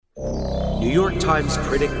New York Times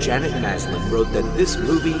critic Janet Maslin wrote that this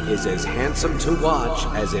movie is as handsome to watch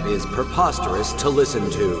as it is preposterous to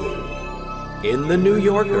listen to. In The New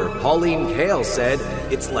Yorker, Pauline Kael said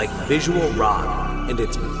it's like visual rock, and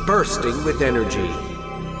it's bursting with energy.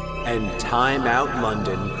 And Time Out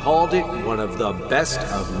London called it one of the best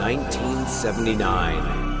of 1979.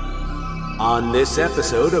 On this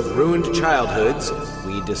episode of Ruined Childhoods,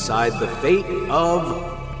 we decide the fate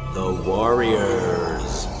of The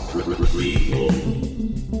Warriors. Sequel.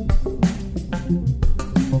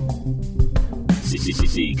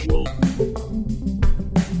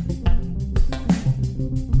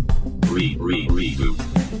 Reboot.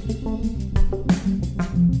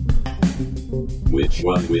 Which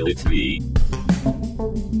one will it be?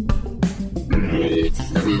 It's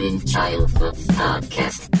the Ruined Childhoods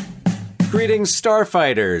podcast. Greetings,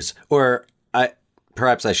 Starfighters, or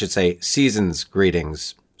perhaps I should say season's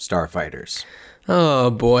greetings, Starfighters. Oh,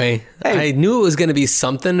 boy. Hey. I knew it was going to be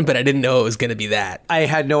something, but I didn't know it was going to be that. I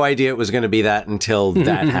had no idea it was going to be that until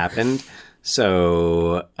that happened.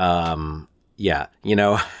 So, yeah, you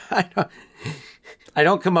know, I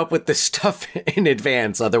don't come up with this stuff in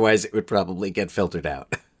advance. Otherwise, it would probably get filtered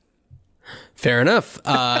out. Fair enough.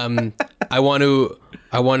 I want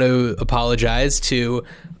to apologize to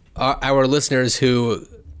our listeners who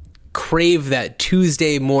crave that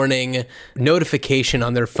Tuesday morning notification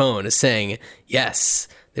on their phone saying, yes,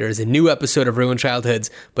 there is a new episode of Ruined Childhoods,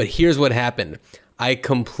 but here's what happened. I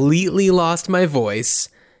completely lost my voice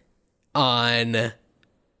on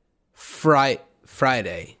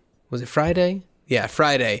Friday. Was it Friday? Yeah,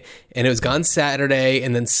 Friday. And it was gone Saturday,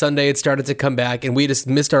 and then Sunday it started to come back, and we just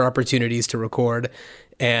missed our opportunities to record.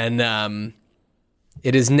 And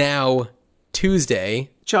it is now Tuesday.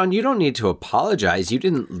 John, you don't need to apologize. You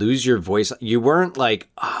didn't lose your voice. You weren't like,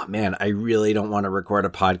 oh man, I really don't want to record a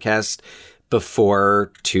podcast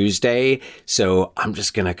before Tuesday, so I'm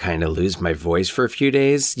just going to kind of lose my voice for a few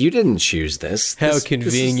days. You didn't choose this. How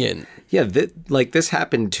convenient. This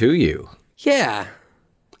happened to you. Yeah.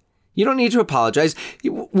 You don't need to apologize.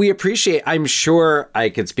 We appreciate, I'm sure I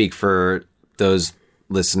could speak for those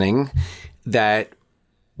listening, that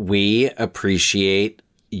we appreciate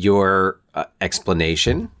your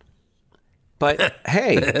explanation. But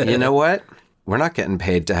hey, you know what? We're not getting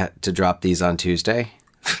paid to drop these on Tuesday.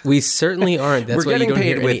 We certainly aren't. That's why you don't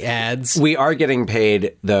hear any ads. We are getting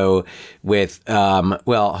paid, though, with,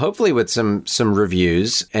 hopefully with some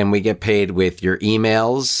reviews, and we get paid with your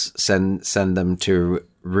emails. Send them to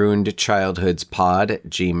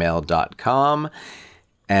ruinedchildhoodspod@gmail.com,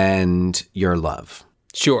 and your love.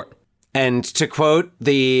 Sure. And to quote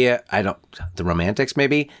the Romantics,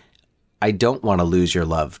 maybe, I don't want to lose your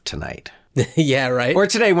love tonight. Yeah, right. Or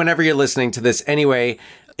today, whenever you're listening to this. Anyway,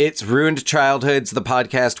 it's Ruined Childhoods, the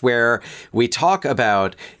podcast where we talk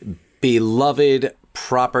about beloved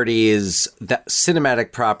properties,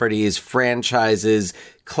 cinematic properties, franchises,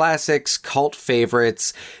 classics, cult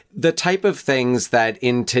favorites, the type of things that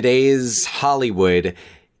in today's Hollywood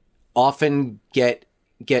often get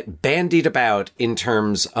bandied about in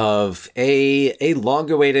terms of a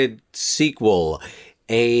long-awaited sequel,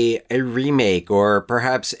 a remake, or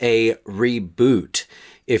perhaps a reboot,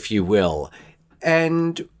 if you will.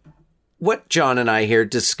 And what John and I here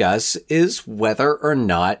discuss is whether or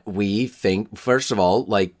not we think, first of all,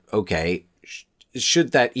 like, okay,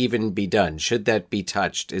 should that even be done? Should that be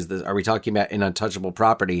touched? Are we talking about an untouchable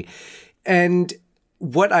property? And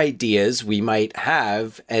what ideas we might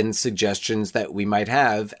have and suggestions that we might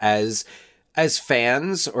have as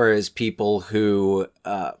fans or as people who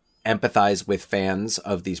empathize with fans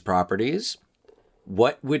of these properties,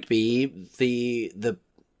 what would be the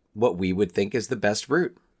what we would think is the best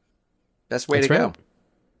route, best way to go.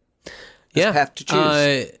 Yeah, path to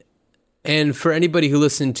choose. And for anybody who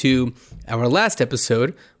listened to our last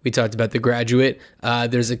episode, we talked about The Graduate.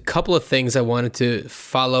 There's a couple of things I wanted to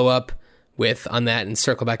follow up with on that and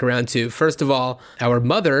circle back around to. First of all, our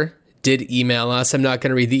mother did email us. I'm not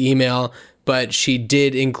going to read the email, but she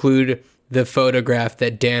did include the photograph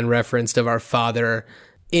that Dan referenced of our father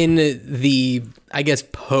in the, I guess,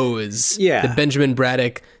 pose. Yeah. The Benjamin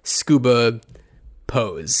Braddock scuba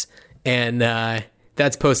pose. And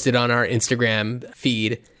that's posted on our Instagram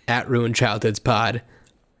feed at Ruined Childhoods Pod.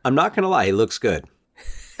 I'm not going to lie. He looks good.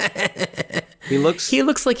 He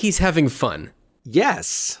looks like he's having fun.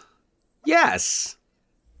 Yes. Yeah.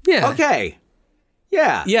 Okay.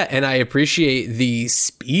 Yeah. Yeah, and I appreciate the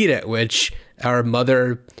speed at which our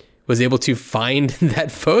mother was able to find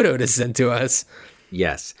that photo to send to us.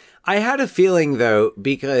 Yes. I had a feeling, though,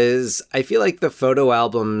 because I feel like the photo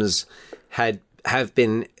albums have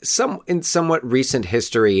been in somewhat recent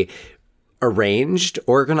history arranged,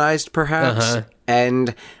 organized, perhaps.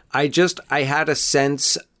 And I had a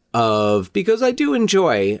sense of, because I do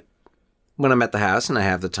enjoy, when I'm at the house and I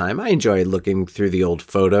have the time, I enjoy looking through the old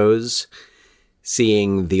photos,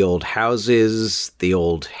 seeing the old houses, the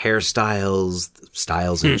old hairstyles,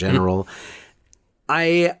 styles in general.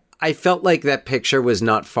 I felt like that picture was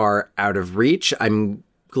not far out of reach. I'm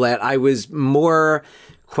glad. I was more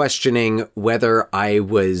questioning whether I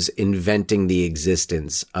was inventing the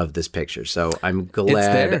existence of this picture. So I'm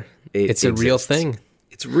glad it's a real thing.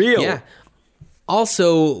 It's real. Yeah.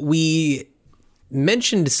 Also, we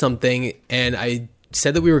mentioned something, and I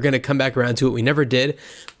said that we were going to come back around to it. We never did,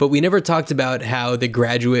 but we never talked about how The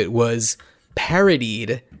Graduate was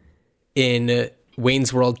parodied in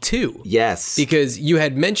Wayne's World 2. Yes. Because you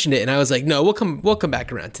had mentioned it, and I was like, no, we'll come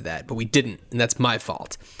back around to that, but we didn't, and that's my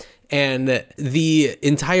fault. And the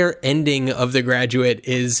entire ending of The Graduate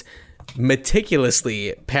is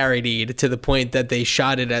meticulously parodied to the point that they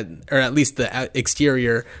shot it at, or at least the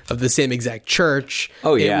exterior of the same exact church.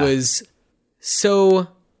 Oh, yeah. It was so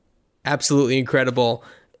absolutely incredible.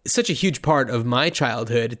 Such a huge part of my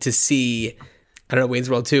childhood to see, I don't know, Wayne's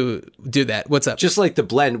World 2 do that. What's up? Just like the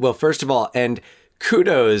blend. Well, first of all, and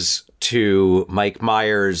kudos to Mike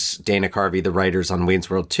Myers, Dana Carvey, the writers on Wayne's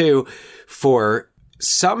World 2, for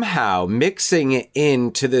somehow mixing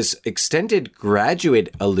into this extended Graduate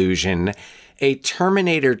allusion a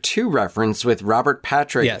Terminator 2 reference with Robert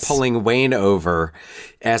Patrick pulling Wayne over.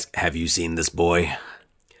 Ask, have you seen this boy?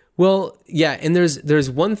 Well, yeah, and there's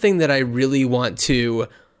one thing that I really want to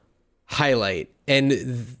highlight, and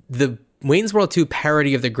the Wayne's World 2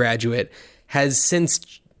 parody of The Graduate has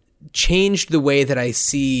since changed the way that I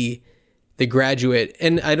see The Graduate.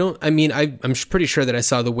 And I'm pretty sure that I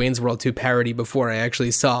saw the Wayne's World 2 parody before I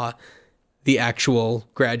actually saw the actual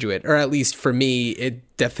Graduate, or at least for me,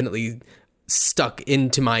 it definitely stuck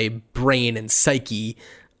into my brain and psyche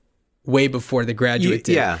way before The Graduate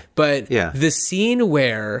did. Yeah. But the scene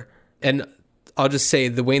where, and I'll just say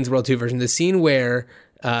the Wayne's World 2 version, the scene where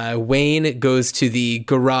Wayne goes to the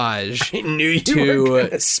garage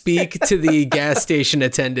to speak to the gas station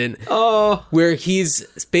attendant, where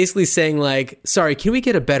he's basically saying like, sorry, can we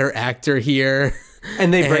get a better actor here?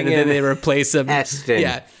 And they bring in, then they replace him. Heston.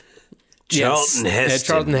 Yeah. Charlton Heston.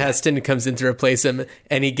 Charlton Heston comes in to replace him,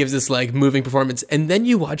 and he gives this like moving performance. And then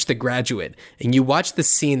you watch The Graduate, and you watch the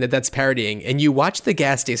scene that's parodying, and you watch the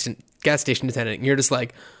gas station attendant, and you're just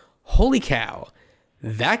like, holy cow,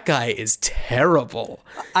 that guy is terrible.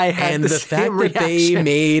 I had the fact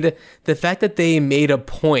that they made a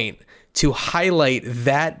point to highlight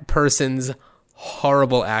that person's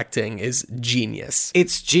horrible acting is genius.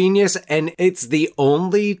 It's genius, and it's the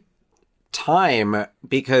only time,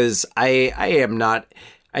 because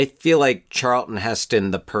I feel like Charlton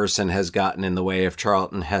Heston the person has gotten in the way of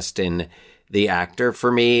Charlton Heston the actor for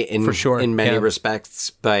me in many respects,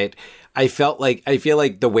 but I feel like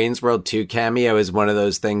the Wayne's World 2 cameo is one of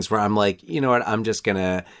those things where I'm like, you know what, I'm just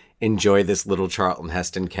gonna enjoy this little Charlton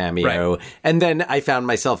Heston cameo. Right. And then I found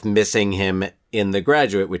myself missing him in The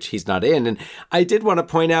Graduate, which he's not in. And I did want to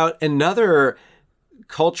point out another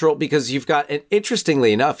cultural, because you've got, and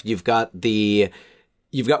interestingly enough, you've got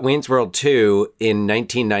Wayne's World 2 in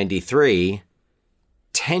 1993.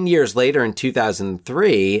 10 years later in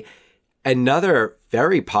 2003, another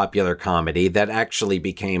very popular comedy that actually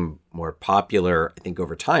became more popular, I think,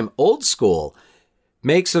 over time, Old School,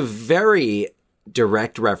 makes a very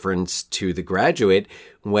direct reference to The Graduate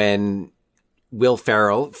when Will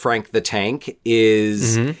Ferrell, Frank the Tank,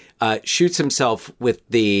 is shoots himself with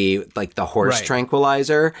the horse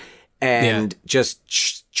tranquilizer and just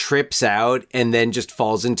trips out and then just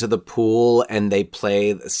falls into the pool, and they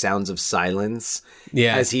play the sounds of silence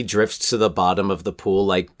as he drifts to the bottom of the pool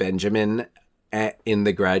like Benjamin in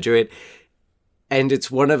The Graduate. And it's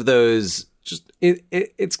one of those,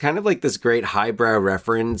 it's kind of like this great highbrow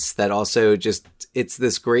reference that also just, it's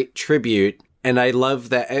this great tribute. And I love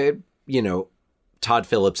that, Todd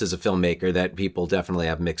Phillips is a filmmaker that people definitely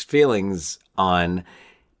have mixed feelings on.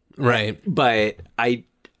 Right. But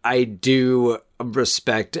I do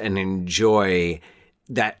respect and enjoy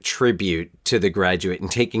that tribute to The Graduate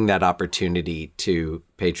and taking that opportunity to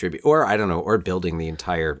pay tribute, or building the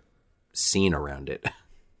entire scene around it.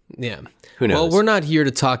 Yeah. Who knows? Well, we're not here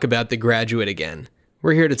to talk about The Graduate again.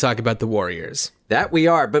 We're here to talk about The Warriors. That we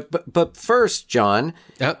are. But first, John,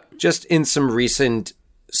 just in some recent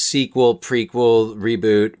sequel, prequel,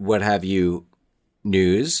 reboot, what have you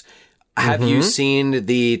news, have you seen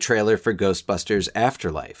the trailer for Ghostbusters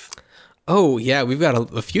Afterlife? Oh, yeah. We've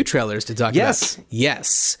got a few trailers to talk about.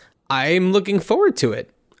 Yes. I'm looking forward to it.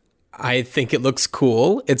 I think it looks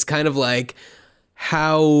cool. It's kind of like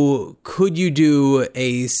how could you do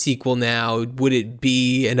a sequel now? Would it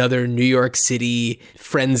be another New York City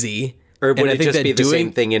frenzy? Or would And I it think just that be the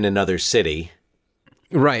same thing in another city?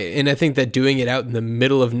 Right. And I think that doing it out in the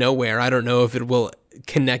middle of nowhere, I don't know if it will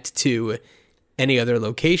connect to any other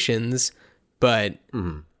locations, but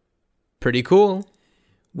pretty cool.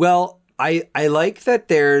 Well, I like that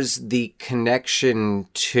there's the connection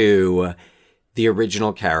to the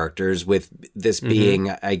original characters, with this being,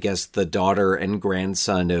 I guess, the daughter and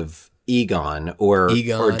grandson of Egon, or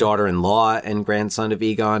daughter-in-law and grandson of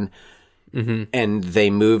Egon. And they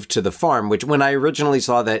moved to the farm, which when I originally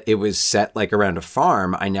saw that it was set like around a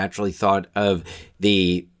farm, I naturally thought of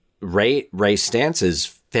the Ray Stance's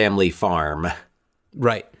family farm.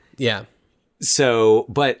 Right. Yeah. So,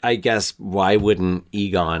 but I guess why wouldn't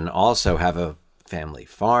Egon also have a family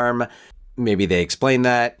farm? Maybe they explain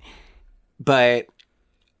that. But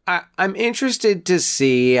I'm interested to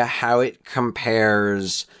see how it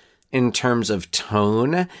compares in terms of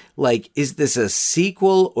tone. Like, is this a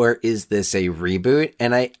sequel or is this a reboot?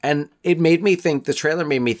 And it made me think, the trailer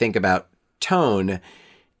made me think about tone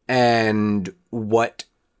and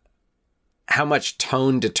how much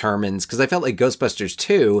tone determines, because I felt like Ghostbusters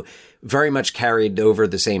 2 very much carried over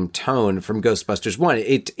the same tone from Ghostbusters 1.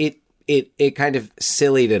 It kind of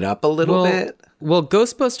sillied it up a little bit. Well,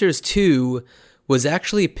 Ghostbusters 2 was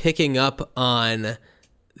actually picking up on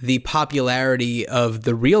the popularity of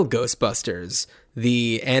the real Ghostbusters,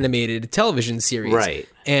 the animated television series. Right.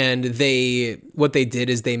 And what they did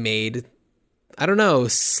is they made, I don't know,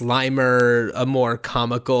 Slimer a more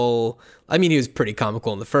comical. I mean, he was pretty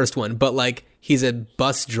comical in the first one, but like he's a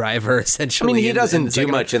bus driver essentially. I mean, he doesn't do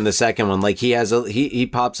much in the second one. Like he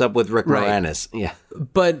pops up with Rick Moranis. Yeah.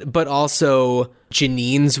 But also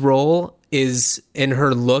Janine's role and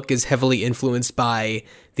her look is heavily influenced by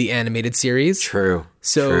the animated series. True.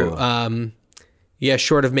 So,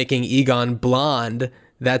 short of making Egon blonde,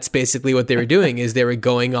 that's basically what they were doing, is they were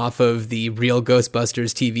going off of the real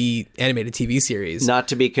Ghostbusters animated TV series. Not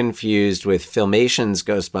to be confused with Filmation's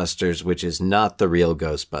Ghostbusters, which is not the real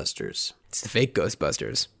Ghostbusters. It's the fake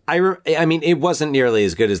Ghostbusters. I mean, it wasn't nearly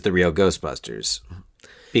as good as the real Ghostbusters,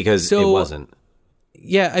 because it wasn't.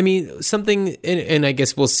 Yeah, I mean, something, and I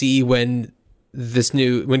guess we'll see when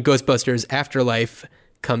Ghostbusters Afterlife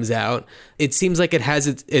comes out. It seems like it has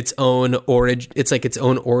its own origin. It's like its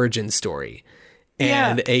own origin story,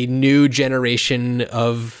 and a new generation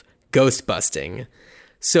of ghost busting.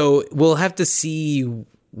 So we'll have to see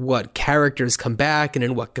what characters come back and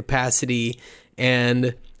in what capacity.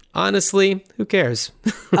 And honestly, who cares?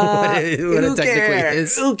 what it technically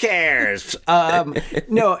is. Who cares?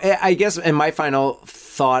 No, I guess, and my final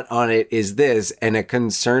thought on it is this, and a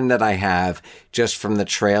concern that I have just from the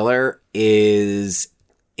trailer is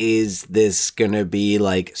this going to be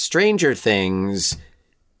like Stranger Things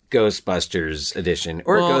Ghostbusters edition,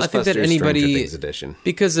 or Ghostbusters I think that Stranger Things edition?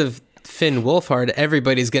 Because of Finn Wolfhard,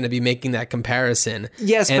 everybody's going to be making that comparison.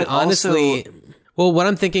 Yes, and but honestly, well, what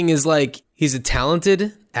I'm thinking is like, he's a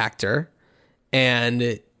talented actor,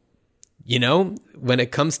 and when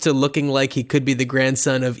it comes to looking like he could be the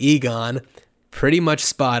grandson of Egon, pretty much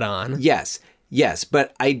spot on. Yes,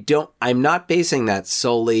 but I'm not basing that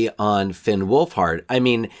solely on Finn Wolfhard. I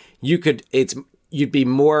mean, you'd be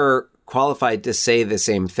more qualified to say the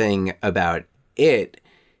same thing about it,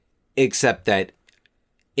 except that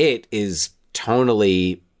it is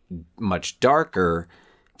tonally much darker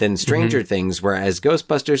than Stranger Things, whereas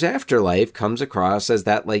Ghostbusters Afterlife comes across as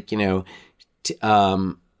that, like, whatever,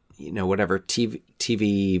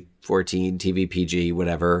 TV 14, TV PG,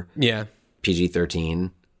 whatever. Yeah. PG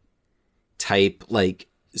 13 type, like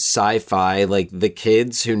sci-fi, like the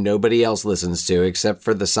kids who nobody else listens to except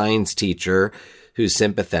for the science teacher who's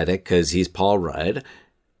sympathetic because he's Paul Rudd.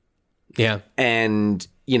 Yeah. And,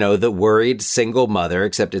 the worried single mother,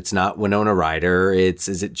 except it's not Winona Ryder.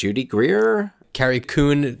 Is it Judy Greer? Carrie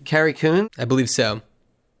Coon? I believe so.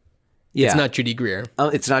 Yeah. It's not Judy Greer. Oh,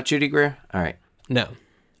 it's not Judy Greer? All right. No.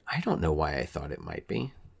 I don't know why I thought it might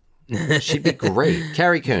be. She'd be great.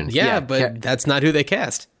 Carrie Coon. Yeah, but that's not who they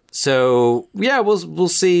cast. So yeah, we'll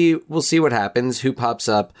see what happens. Who pops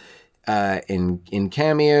up in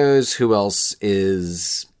cameos? Who else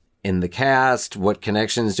is in the cast? What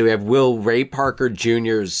connections do we have? Will Ray Parker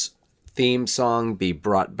Jr.'s theme song be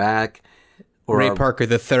brought back? Or Ray Parker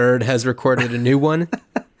III has recorded a new one.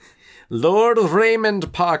 Lord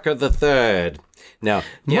Raymond Parker III. Now,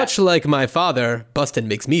 much like my father, Bustin'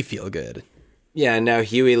 makes me feel good. Yeah, now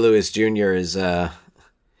Huey Lewis Jr. is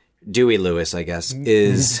Dewey Lewis, I guess,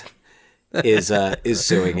 is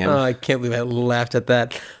suing him. Oh, I can't believe I laughed at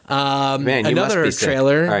that. Man, you another must be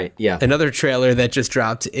trailer. Sick. All right, yeah. Another trailer that just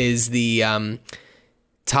dropped is the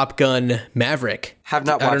Top Gun Maverick. Have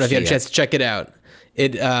not I don't know if watched you it had a chance to check it out.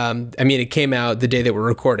 It came out the day that we're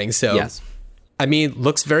recording, so Yes. I mean,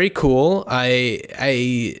 looks very cool.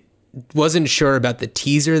 I wasn't sure about the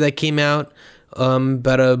teaser that came out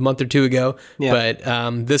about a month or two ago, but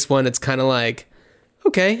this one, it's kind of like,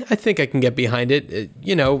 okay, I think I can get behind it.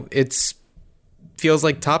 It's feels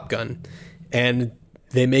like Top Gun, and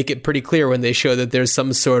they make it pretty clear when they show that there's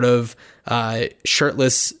some sort of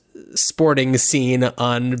shirtless sporting scene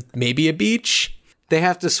on maybe a beach. They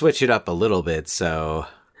have to switch it up a little bit, so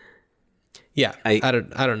Yeah, I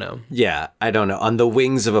don't know. yeah, I don't know. On the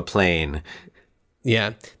wings of a plane.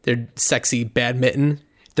 Yeah, they're sexy badminton.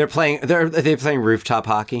 They're playing rooftop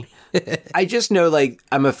hockey. I just know, like,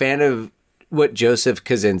 I'm a fan of what Joseph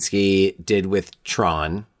Kosinski did with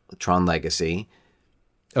Tron Legacy.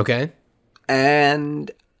 Okay.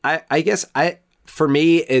 And I guess for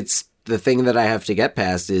me, it's the thing that I have to get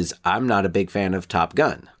past is I'm not a big fan of Top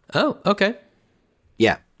Gun. Oh, okay.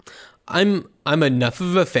 Yeah. I'm enough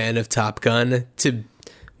of a fan of Top Gun to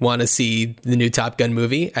want to see the new Top Gun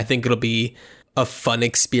movie. I think it'll be a fun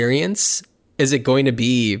experience. Is it going to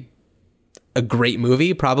be a great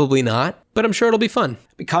movie? Probably not, but I'm sure it'll be fun.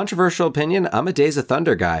 Controversial opinion, I'm a Days of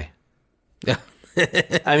Thunder guy.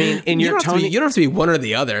 I mean, in your Tony... You don't have to be one or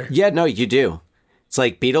the other. Yeah, no, you do. It's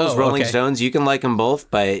like Beatles, Rolling okay. Stones, you can like them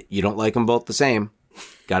both, but you don't like them both the same.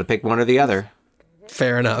 Got to pick one or the other.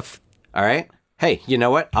 Fair enough. All right? Hey, you know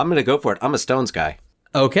what? I'm going to go for it. I'm a Stones guy.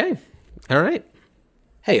 Okay. All right.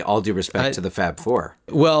 Hey, all due respect to the Fab Four.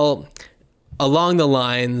 Well, along the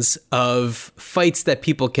lines of fights that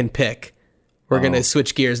people can pick, we're going to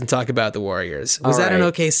switch gears and talk about the Warriors. Was All that an right.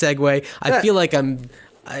 okay segue? I feel like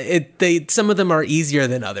some of them are easier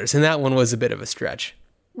than others, and that one was a bit of a stretch.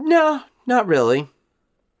 No, not really.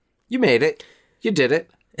 You made it. You did it.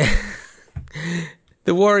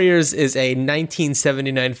 The Warriors is a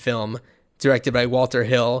 1979 film directed by Walter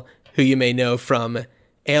Hill, who you may know from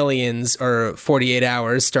Aliens or 48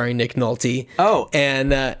 Hours, starring Nick Nolte. Oh.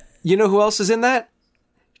 And You know who else is in that?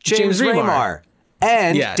 James Remar. Remar.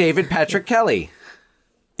 And Yeah. David Patrick Kelly.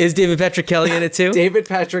 is David Patrick Kelly in it too? David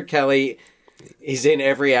Patrick Kelly, he's in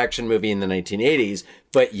every action movie in the 1980s,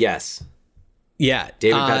 but yes. Yeah.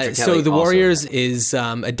 David Patrick So Kelly The also Warriors in is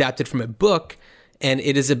adapted from a book, and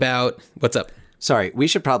it is about... What's up? Sorry, we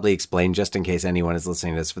should probably explain just in case anyone is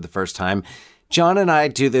listening to this for the first time. John and I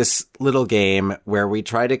do this little game where we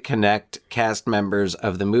try to connect cast members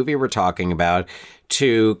of the movie we're talking about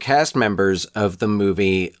to cast members of the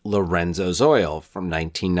movie Lorenzo's Oil from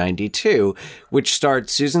 1992, which starred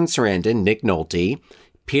Susan Sarandon, Nick Nolte,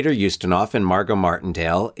 Peter Ustinov, and Margot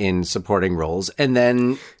Martindale in supporting roles, and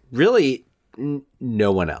then really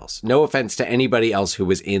no one else. No offense to anybody else who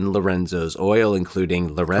was in Lorenzo's Oil,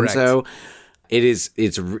 including Lorenzo. Correct.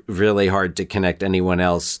 It's really hard to connect anyone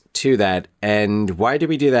else to that. And why do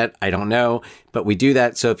we do that? I don't know, but we do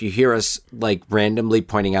that. So if you hear us like randomly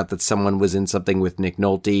pointing out that someone was in something with Nick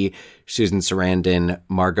Nolte, Susan Sarandon,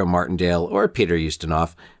 Margot Martindale, or Peter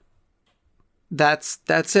Ustinov, that's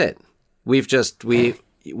it. We've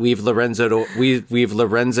Lorenzo'd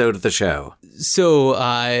the show. So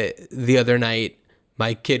the other night,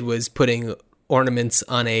 my kid was putting ornaments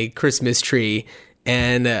on a Christmas tree,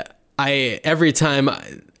 and every time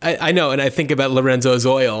I know, and I think about Lorenzo's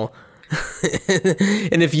Oil.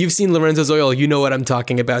 And if you've seen Lorenzo's Oil, you know what I'm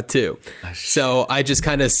talking about too. So I just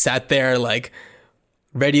kind of sat there like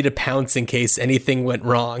ready to pounce in case anything went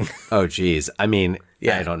wrong. Oh, geez. I mean,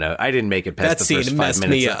 Yeah. I don't know. I didn't make it past That the scene first 5 messed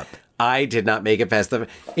minutes. me up. I did not make it past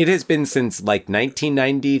it has been since like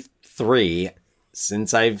 1993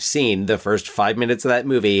 since I've seen the first 5 minutes of that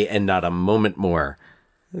movie and not a moment more.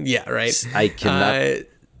 Yeah, right. I cannot.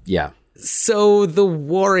 Yeah. So The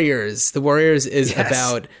Warriors is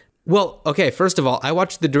about, well, okay, first of all, I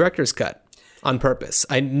watched the director's cut on purpose.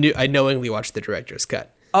 I knowingly watched the director's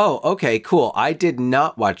cut. Oh, okay, cool. I did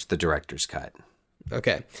not watch the director's cut.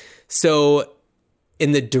 Okay. So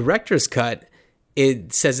in the director's cut,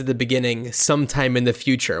 it says at the beginning, sometime in the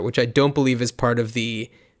future, which I don't believe is part of the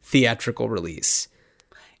theatrical release.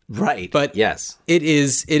 Right. But yes. It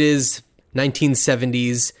is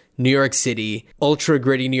 1970s New York City, ultra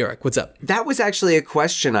gritty New York. What's up? That was actually a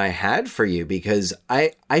question I had for you because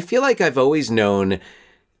I feel like I've always known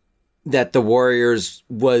that The Warriors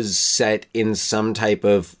was set in some type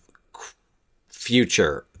of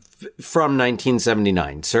future from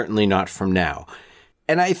 1979, certainly not from now.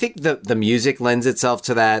 And I think the music lends itself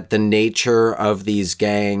to that, the nature of these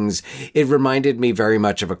gangs. It reminded me very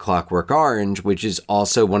much of A Clockwork Orange, which is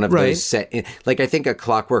also one of Right. those set... Like, I think A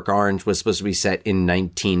Clockwork Orange was supposed to be set in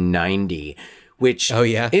 1990, which Oh,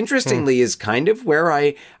 yeah? interestingly is kind of where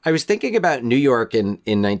I was thinking about New York in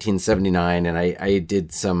 1979, and I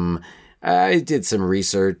did some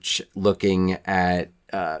research looking at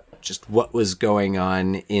just what was going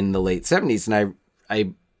on in the late 70s, and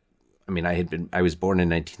I was born in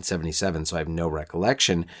 1977, so I have no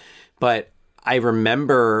recollection, but I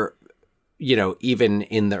remember, even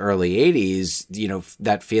in the early 80s,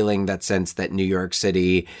 that feeling, that sense that New York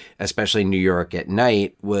City, especially New York at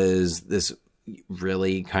night, was this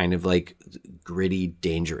really kind of like gritty,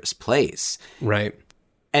 dangerous place. Right.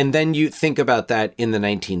 And then you think about that in the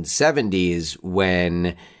 1970s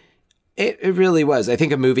when it really was. I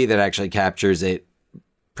think a movie that actually captures it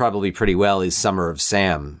probably pretty well is Summer of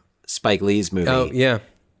Sam, Spike Lee's movie. Oh, yeah.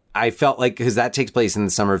 I felt like, because that takes place in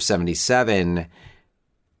the summer of 77,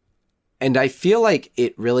 and I feel like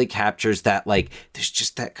it really captures that, like, there's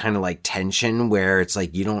just that kind of like tension where it's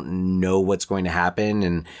like you don't know what's going to happen.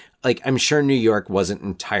 And like, I'm sure New York wasn't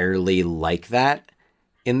entirely like that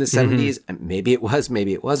in the 70s. Maybe it was,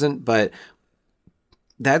 maybe it wasn't, but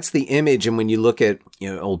that's the image. And when you look at,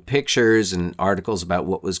 old pictures and articles about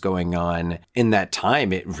what was going on in that time,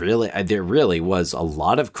 there really was a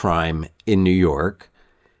lot of crime in New York.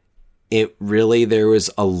 There was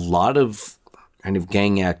a lot of kind of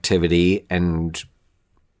gang activity and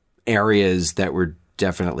areas that were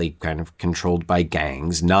definitely kind of controlled by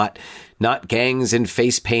gangs, not gangs in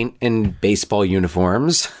face paint and baseball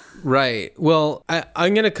uniforms. Right. Well,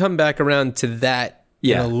 I'm going to come back around to that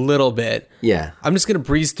in a little bit. Yeah. I'm just going to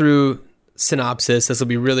breeze through synopsis. This will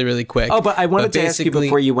be really, really quick. Oh, but I wanted to ask you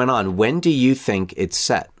before you went on, when do you think it's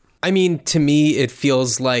set? I mean, to me, it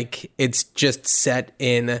feels like it's just set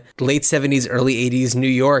in late 70s, early 80s New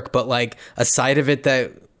York, but like a side of it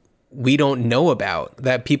that we don't know about,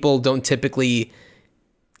 that people don't typically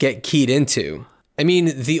get keyed into. I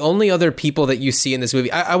mean, the only other people that you see in this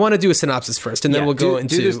movie, I want to do a synopsis first, and then we'll go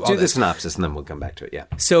into do the synopsis, and then we'll come back to it, yeah.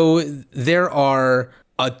 So there are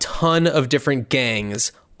a ton of different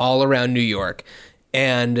gangs all around New York,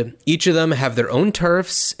 and each of them have their own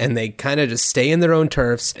turfs, and they kind of just stay in their own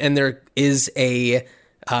turfs. And there is a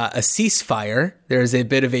ceasefire. There is a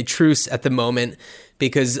bit of a truce at the moment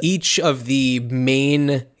because each of the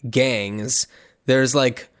main gangs, there's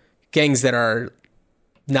like gangs that are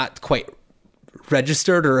not quite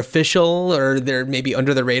registered or official, or they're maybe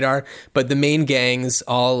under the radar, but the main gangs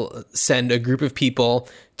all send a group of people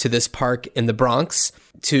to this park in the Bronx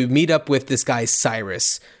to meet up with this guy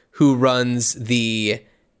Cyrus, who runs the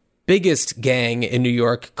biggest gang in New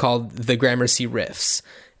York called the Gramercy Riffs.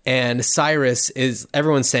 And Cyrus is,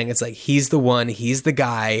 everyone's saying it's like, he's the one, he's the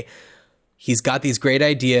guy, he's got these great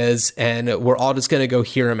ideas, and we're all just going to go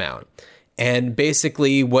hear him out. And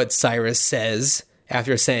basically what Cyrus says,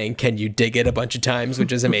 after saying, "Can you dig it?" a bunch of times,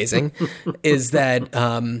 which is amazing, is that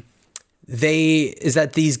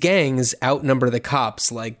these gangs outnumber the cops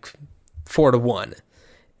like 4-1.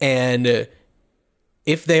 And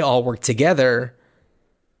if they all work together,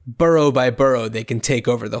 borough by borough, they can take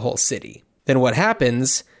over the whole city. Then what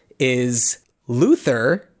happens is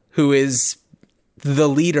Luther, who is the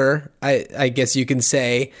leader, I guess you can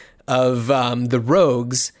say, of the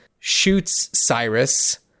rogues, shoots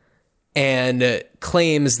Cyrus and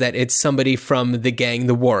claims that it's somebody from the gang,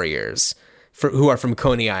 the Warriors, who are from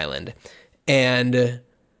Coney Island. And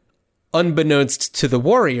unbeknownst to the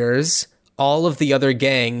Warriors, all of the other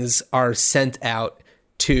gangs are sent out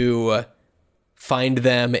to find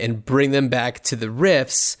them and bring them back to the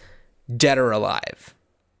Riffs, dead or alive.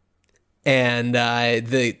 And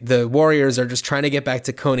the Warriors are just trying to get back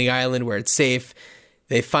to Coney Island where it's safe.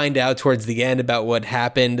 They find out towards the end about what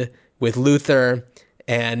happened with Luther,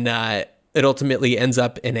 and it ultimately ends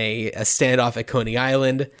up in a standoff at Coney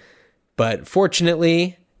Island. But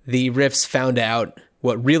fortunately, the Riffs found out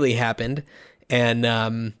what really happened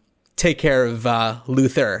and take care of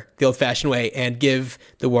Luther the old-fashioned way and give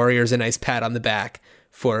the Warriors a nice pat on the back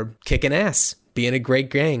for kicking ass, being a great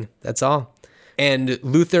gang. That's all. And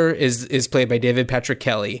Luther is played by David Patrick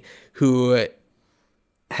Kelly, who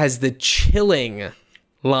has the chilling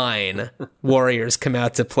line Warriors come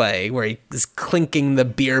out to play, where he is clinking the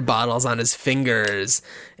beer bottles on his fingers,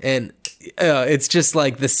 and it's just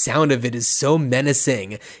like the sound of it is so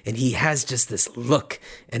menacing, and he has just this look,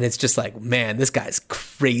 and it's just like, man, this guy's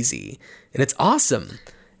crazy, and it's awesome.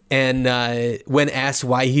 And when asked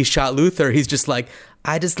why he shot Luther, he's just like,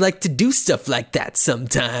 I just like to do stuff like that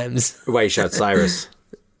sometimes. Why he shot Cyrus.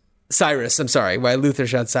 Why Luther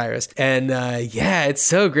shot Cyrus. And yeah, it's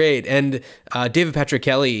so great. And David Patrick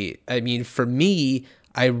Kelly, I mean, for me,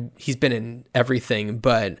 he's been in everything,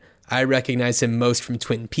 but I recognize him most from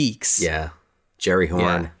Twin Peaks. Yeah. Jerry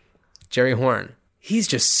Horn. Yeah. Jerry Horn. He's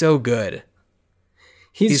just so good.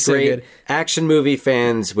 He's so great. good. Action movie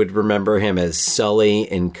fans would remember him as Sully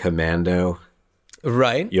in Commando.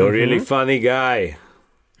 Right. You're a really funny guy.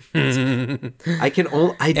 I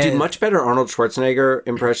do much better Arnold Schwarzenegger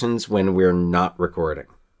impressions when we're not recording.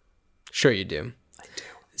 Sure you do. I do.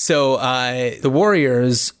 So the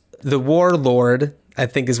Warriors, the Warlord, I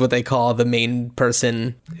think is what they call the main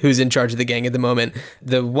person who's in charge of the gang at the moment.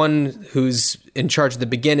 The one who's in charge at the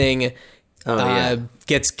beginning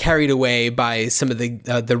gets carried away by some of the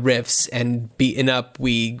riffs and beaten up.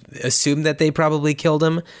 We assume that they probably killed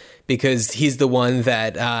him because he's the one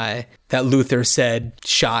that that Luther said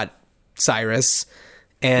shot Cyrus.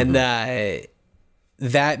 And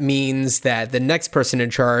that means that the next person in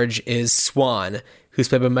charge is Swan, who's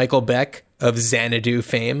played by Michael Beck of Xanadu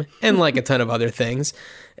fame and like a ton of other things.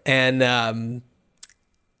 And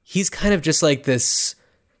he's kind of just like this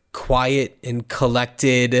quiet and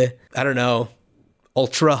collected, I don't know,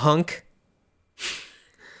 ultra hunk.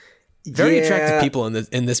 Very attractive people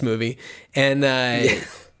in this movie. And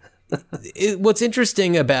what's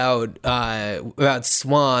interesting about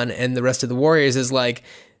Swan and the rest of the Warriors is like,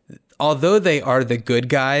 although they are the good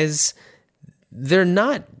guys, they're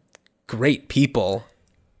not great people.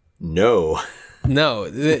 No,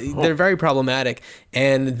 they're very problematic.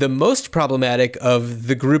 And the most problematic of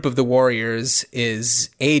the group of the Warriors is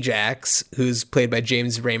Ajax, who's played by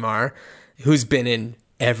James Remar, who's been in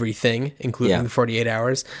everything, including the 48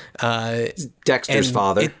 Hours. Dexter's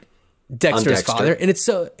father. Dexter's father. And it's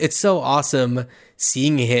so awesome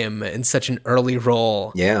seeing him in such an early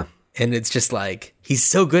role. Yeah. And it's just like, he's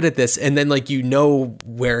so good at this. And then like, you know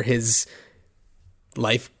where his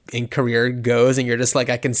life and career goes, and you're just like,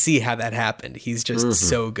 I can see how that happened. He's just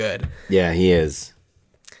so good. Yeah, he is.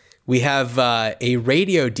 We have a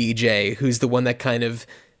radio DJ who's the one that kind of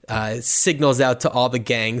signals out to all the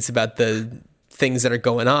gangs about the things that are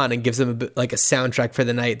going on and gives them a bit, like a soundtrack for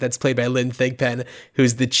the night. That's played by Lynn Thigpen,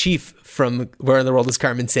 who's the chief from Where in the World is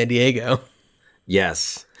Carmen Sandiego.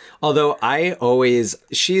 Yes. Although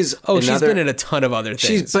she's been in a ton of other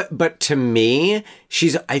things. But to me,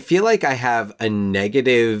 I feel like I have a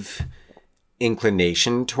negative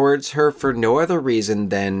inclination towards her for no other reason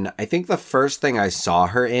than I think the first thing I saw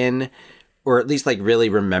her in, or at least like really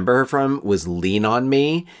remember her from, was Lean on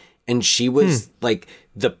Me. And she was like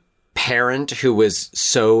the parent who was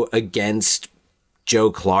so against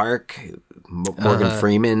Joe Clark, Morgan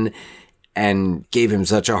Freeman, and gave him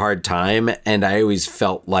such a hard time. And I always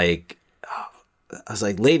felt like, I was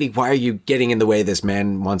like, lady, why are you getting in the way? This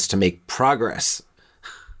man wants to make progress.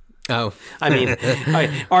 Oh, I mean,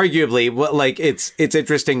 arguably, like it's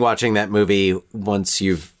interesting watching that movie once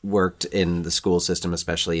you've worked in the school system,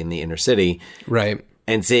 especially in the inner city. Right.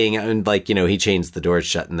 And seeing, and like, you know, he chains the doors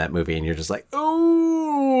shut in that movie and you're just like,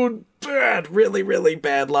 oh, bad, really, really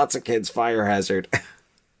bad. Lots of kids, fire hazard.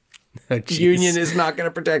 Union is not going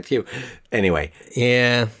to protect you. Anyway.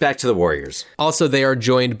 Yeah. Back to the Warriors. Also, they are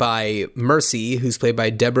joined by Mercy, who's played by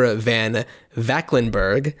Deborah Van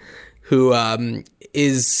Vacklenberg, who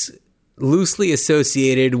is loosely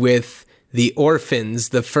associated with the Orphans,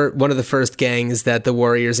 one of the first gangs that the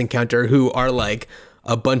Warriors encounter, who are like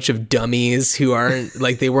a bunch of dummies who aren't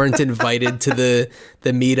like, they weren't invited to the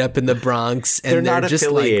meetup in the Bronx, and they're not just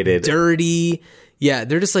affiliated. Like dirty. Yeah,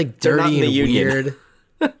 they're just like dirty and weird.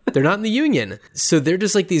 They're not in the union. So they're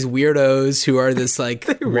just like these weirdos who are this like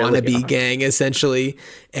wannabe gang essentially.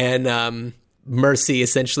 And Mercy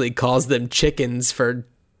essentially calls them chickens for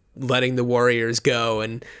letting the Warriors go.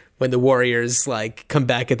 And when the Warriors like come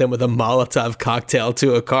back at them with a Molotov cocktail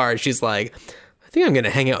to a car, she's like, I think I'm going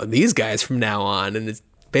to hang out with these guys from now on. And it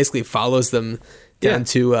basically follows them down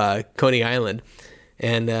to Coney Island.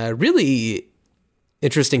 And really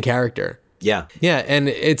interesting character. Yeah. Yeah. And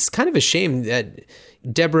it's kind of a shame that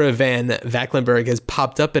Deborah Van Vacklenberg has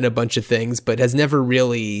popped up in a bunch of things, but has never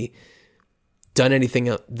really done anything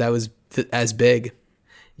that was as big.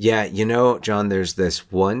 Yeah, you know, John, there's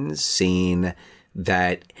this one scene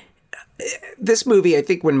that this movie, I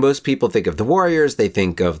think when most people think of the Warriors, they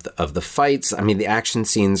think of the fights. I mean, the action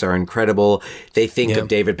scenes are incredible. They think of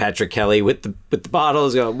David Patrick Kelly with the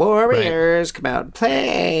bottles going, Warriors, come out and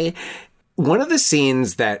play. One of the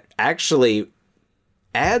scenes that actually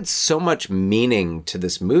adds so much meaning to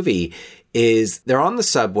this movie is they're on the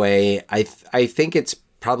subway. I think it's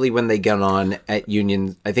probably when they get on at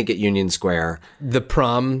Union Square. The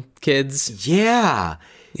prom kids. Yeah.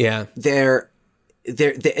 Yeah.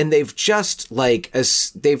 And they've just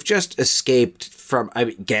escaped from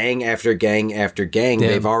gang after gang after gang. Yeah.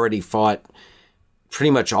 They've already fought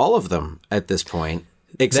pretty much all of them at this point.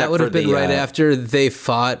 Except that would have been right after they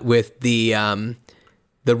fought with the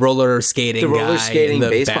The roller skating guy in the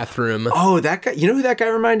baseball bathroom. Oh, that guy! You know who that guy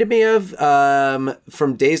reminded me of?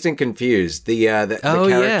 From Dazed and Confused. The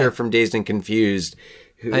character from Dazed and Confused.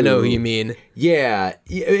 I know who you mean. Yeah,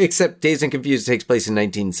 except Dazed and Confused takes place in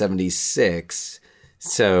 1976,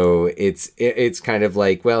 so it's kind of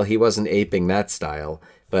like, well, he wasn't aping that style,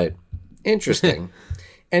 but interesting.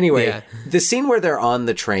 Anyway, the scene where they're on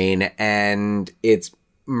the train and it's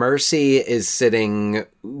Mercy is sitting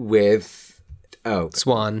with. Oh,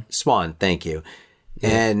 Swan, thank you. Yeah.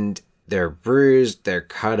 And they're bruised, they're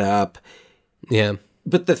cut up. Yeah.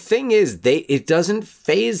 But the thing is, it doesn't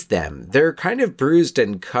faze them. They're kind of bruised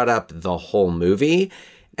and cut up the whole movie,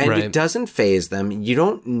 and it doesn't faze them. You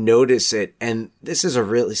don't notice it, and this is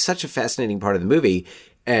such a fascinating part of the movie,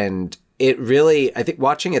 and it really, I think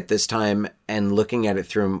watching it this time and looking at it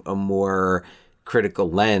through a more critical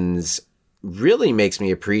lens really makes me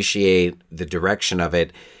appreciate the direction of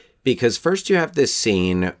it. Because first you have this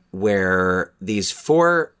scene where these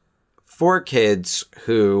four kids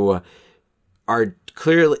who are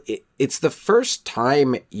clearly, it's the first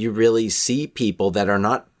time you really see people that are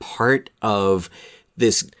not part of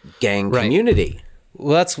this gang community.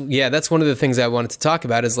 Well, that's one of the things I wanted to talk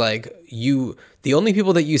about is like the only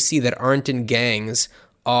people that you see that aren't in gangs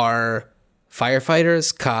are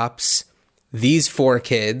firefighters, cops, these four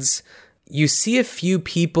kids. You see a few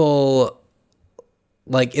people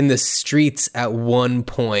like in the streets at one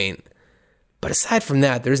point, but aside from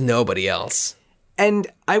that, there's nobody else. And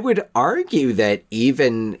I would argue that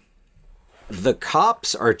even the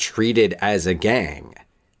cops are treated as a gang.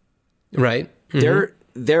 Right. Mm-hmm.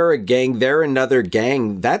 They're a gang. They're another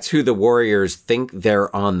gang. That's who the Warriors think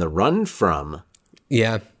they're on the run from.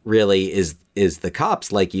 Yeah. Really is the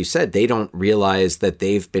cops. Like you said, they don't realize that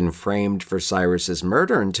they've been framed for Cyrus's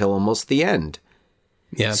murder until almost the end.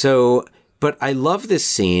 Yeah. So, but I love this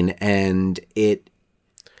scene, and it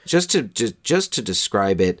just to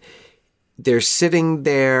describe it, they're sitting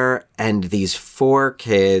there and these four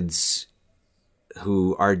kids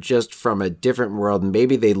who are just from a different world.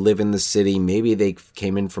 Maybe they live in the city. Maybe they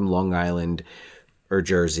came in from Long Island or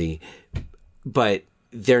Jersey, but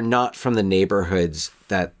they're not from the neighborhoods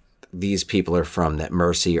that these people are from, that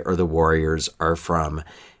Mercy or the Warriors are from.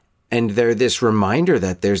 And they're this reminder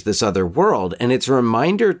that there's this other world. And it's a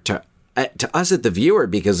reminder to us at the viewer,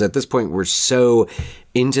 because at this point we're so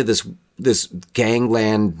into this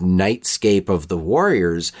gangland nightscape of the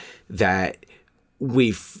Warriors that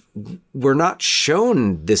we're not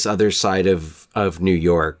shown this other side of New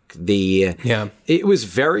York. It was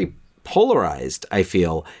very polarized, I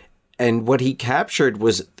feel. And what he captured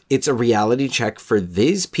was, it's a reality check for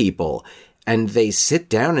these people. And they sit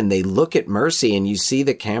down and they look at Mercy, and you see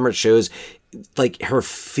the camera shows like her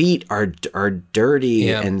feet are dirty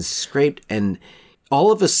and scraped, and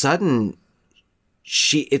all of a sudden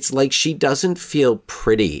it's like she doesn't feel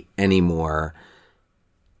pretty anymore.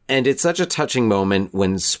 And it's such a touching moment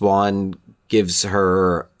when Swan gives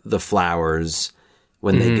her the flowers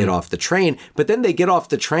when they get off the train. But then they get off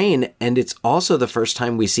the train, and it's also the first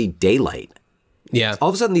time we see daylight. Yeah. All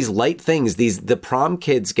of a sudden, these light things, the prom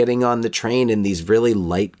kids getting on the train in these really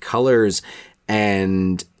light colors,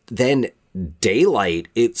 and then daylight.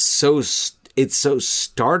 It's so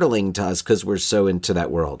startling to us because we're so into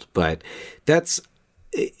that world. But that's,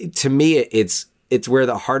 to me, it's where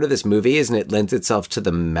the heart of this movie is, and it lends itself to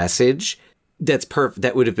the message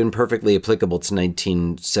that would have been perfectly applicable to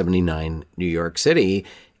 1979 New York City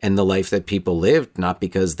and the life that people lived, not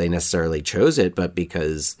because they necessarily chose it, but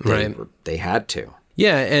because they had to.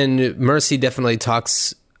 Yeah, and Mercy definitely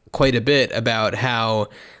talks quite a bit about how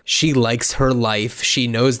she likes her life. She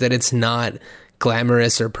knows that it's not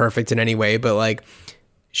glamorous or perfect in any way, but like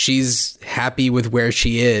she's happy with where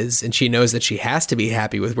she is, and she knows that she has to be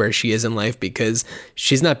happy with where she is in life because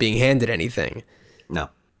she's not being handed anything. No.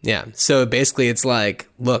 Yeah. So basically it's like,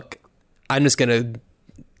 look, I'm just going to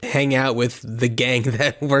hang out with the gang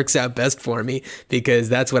that works out best for me because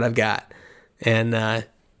that's what I've got. And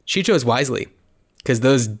she chose wisely because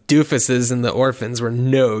those doofuses and the orphans were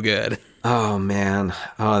no good. Oh, man.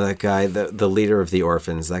 Oh, that guy, the leader of the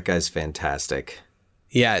orphans, that guy's fantastic.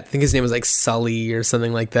 Yeah, I think his name was like Sully or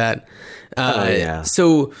something like that. Yeah.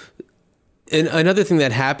 So another thing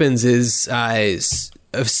that happens is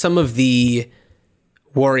some of the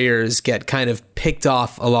warriors get kind of picked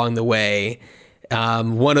off along the way.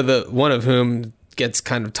 One of whom gets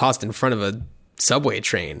kind of tossed in front of a subway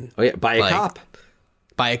train. Oh yeah, by a cop.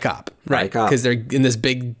 By a cop, right? Because they're in this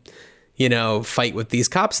big, fight with these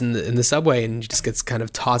cops in the subway, and he just gets kind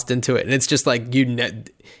of tossed into it. And it's just like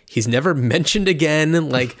he's never mentioned again.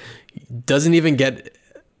 Like, doesn't even get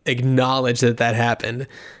acknowledge that happened.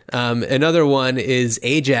 Another one is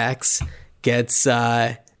Ajax gets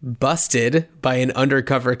busted by an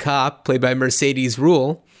undercover cop played by Mercedes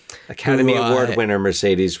Ruehl. Academy Award winner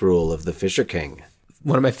Mercedes Ruehl of The Fisher King.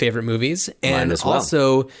 One of my favorite movies. And as well.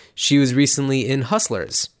 Also, she was recently in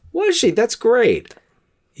Hustlers. Was she? That's great.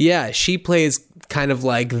 Yeah, she plays kind of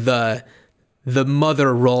like the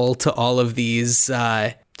mother role to all of these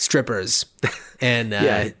strippers. And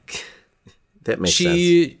Yeah, that makes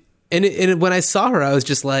sense. And when I saw her, I was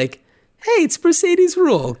just like, hey, it's Mercedes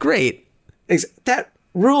Ruehl. Great. That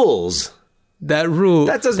rules. That rule.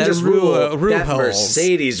 That doesn't just rule. That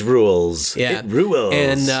Mercedes rules. Yeah. It rules.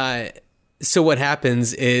 And so what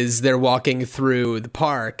happens is they're walking through the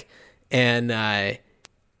park, and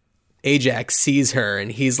Ajax sees her,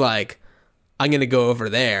 and he's like, I'm going to go over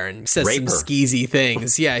there, and says Rape some her. skeezy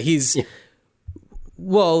things. Yeah,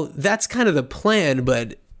 well, that's kind of the plan,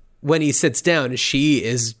 but when he sits down, she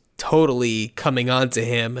is totally coming on to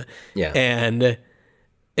him. Yeah. And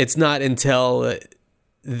it's not until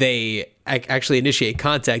they actually initiate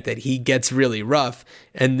contact that he gets really rough,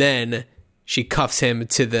 and then she cuffs him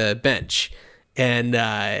to the bench, and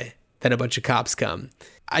then a bunch of cops come.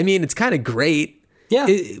 I mean, it's kind of great. Yeah.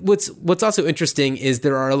 What's also interesting is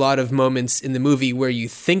there are a lot of moments in the movie where you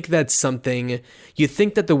think that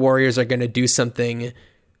the Warriors are going to do something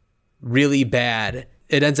really bad.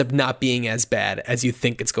 It ends up not being as bad as you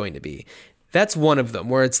think it's going to be. That's one of them,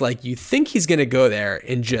 where it's like you think he's going to go there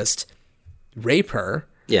and just rape her.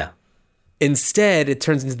 Yeah. Instead, it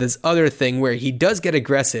turns into this other thing where he does get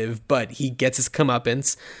aggressive, but he gets his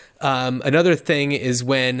comeuppance. Another thing is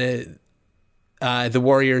when the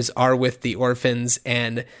Warriors are with the orphans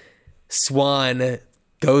and Swan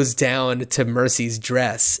goes down to Mercy's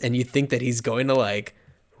dress, and you think that he's going to like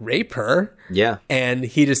rape her. Yeah. And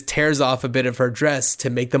he just tears off a bit of her dress to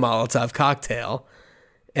make the Molotov cocktail.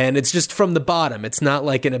 And it's just from the bottom. It's not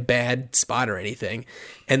like in a bad spot or anything.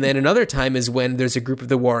 And then another time is when there's a group of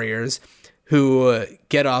the Warriors who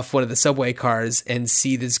get off one of the subway cars and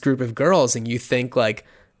see this group of girls, and you think like,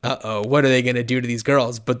 uh-oh, what are they going to do to these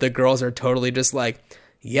girls? But the girls are totally just like,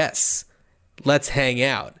 yes, let's hang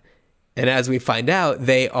out. And as we find out,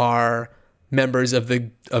 they are members of the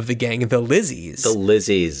gang, the Lizzies. The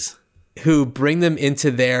Lizzies. Who bring them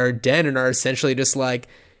into their den and are essentially just like,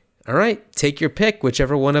 all right, take your pick,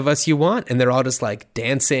 whichever one of us you want. And they're all just like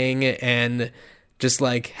dancing and just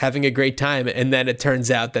like having a great time. And then it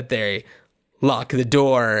turns out that they lock the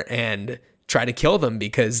door and try to kill them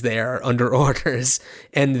because they are under orders,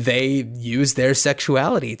 and they use their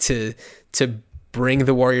sexuality to bring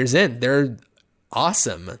the Warriors in. They're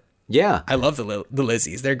awesome. Yeah. I love the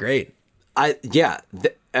Lizzies. They're great. I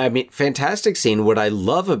mean, fantastic scene. What I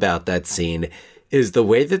love about that scene is the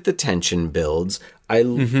way that the tension builds. I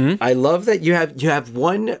love that you have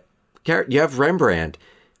one character. You have Rembrandt,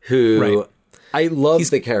 who Right. I love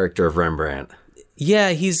the character of Rembrandt.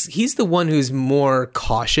 Yeah, he's the one who's more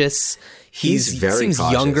cautious. He seems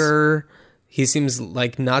cautious. younger. He seems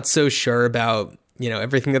like not so sure about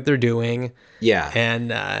everything that they're doing. Yeah,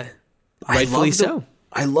 and rightfully so.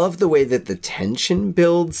 I love the way that the tension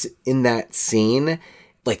builds in that scene,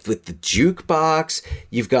 like with the jukebox.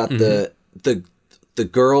 You've got the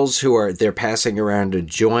girls they're passing around a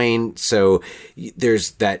joint, so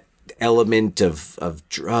there's that element of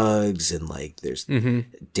drugs, and like there's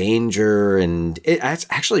danger, and it's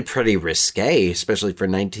actually pretty risque, especially for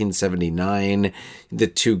 1979. The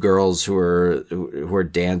two girls who are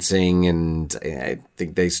dancing, and I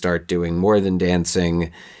think they start doing more than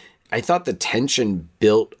dancing. I thought the tension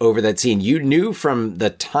built over that scene. You knew from the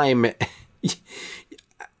time.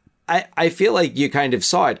 I feel like you kind of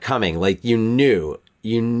saw it coming. Like you knew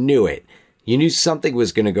it. You knew something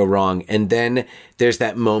was going to go wrong. And then there's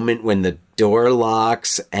that moment when the door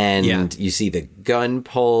locks and you see the gun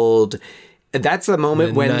pulled. That's the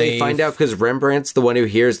moment when they find out, because Rembrandt's the one who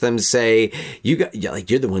hears them say, you're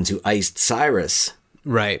the ones who iced Cyrus.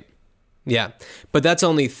 Right. Yeah. But that's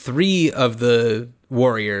only 3 of the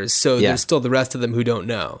Warriors. So there's still the rest of them who don't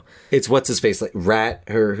know. It's what's his face, like Rat,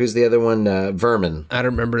 or who's the other one? Vermin. I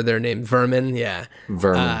don't remember their name. Vermin. Yeah.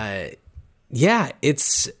 Vermin. Yeah.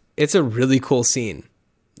 It's a really cool scene.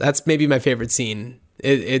 That's maybe my favorite scene.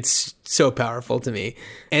 It's so powerful to me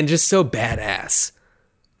and just so badass,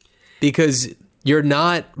 because you're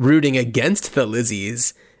not rooting against the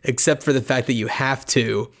Lizzies except for the fact that you have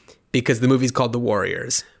to, because the movie's called The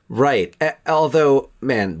Warriors. Right. Although,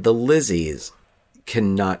 man, the Lizzies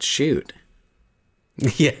cannot shoot.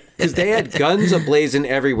 Yeah. Because they had guns ablazing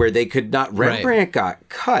everywhere. They could not. Rembrandt got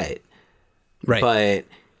cut. Right. But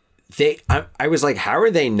I was like, how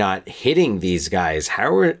are they not hitting these guys?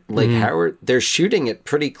 How are they're shooting at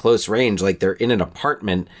pretty close range? Like they're in an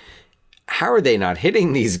apartment. How are they not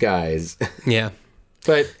hitting these guys? Yeah.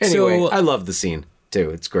 But anyway, So- I love the scene too.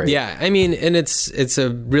 It's great. Yeah, I mean, and it's a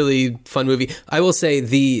really fun movie. I will say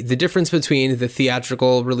the difference between the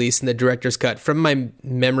theatrical release and the director's cut, from my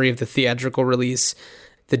memory of the theatrical release,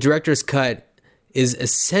 the director's cut is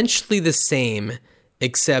essentially the same,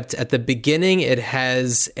 except at the beginning it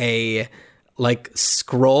has a like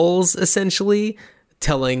scrolls essentially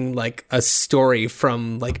telling like a story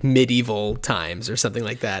from like medieval times or something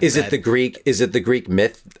like that. Is it the Greek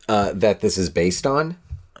myth that this is based on?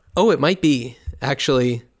 Oh, it might be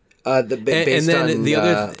actually. Based then on, the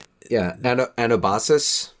other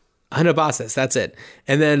Anabasis. Anabasis, that's it.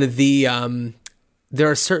 And then there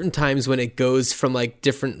are certain times when it goes from like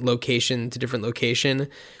different location to different location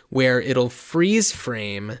where it'll freeze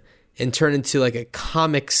frame and turn into like a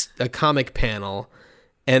comic panel,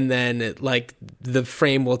 and then like the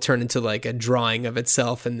frame will turn into like a drawing of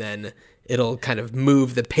itself, and then it'll kind of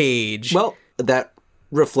move the page. Well, that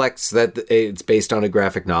reflects that it's based on a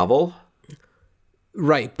graphic novel.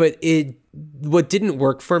 Right, but what didn't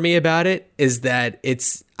work for me about it is that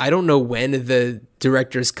I don't know when the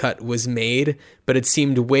director's cut was made, but it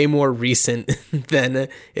seemed way more recent than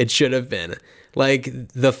it should have been. Like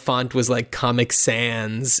the font was like Comic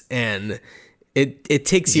Sans, and it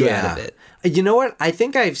takes you out of it. You know what? I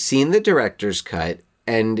think I've seen the director's cut,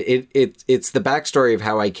 and it's the backstory of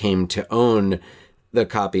how I came to own the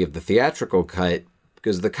copy of the theatrical cut,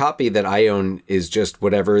 because the copy that I own is just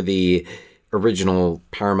whatever the original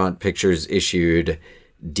Paramount Pictures issued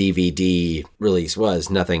DVD release was,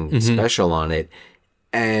 nothing special on it.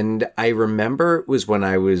 And I remember it was when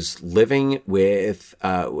I was living with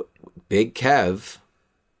Big Kev.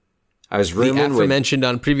 I was rooming the aforementioned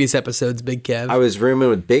on previous episodes, Big Kev. I was rooming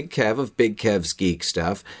with Big Kev of Big Kev's Geek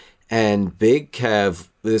Stuff. And Big Kev,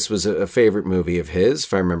 this was a favorite movie of his,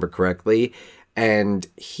 if I remember correctly. And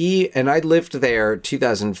I lived there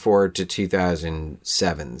 2004 to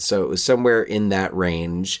 2007. So it was somewhere in that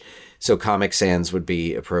range. So Comic Sans would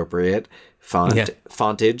be appropriate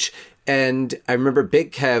fontage. And I remember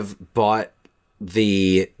Big Kev bought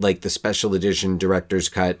the special edition director's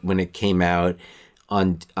cut when it came out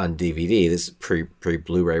on DVD. This is pre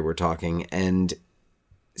Blu-ray we're talking. And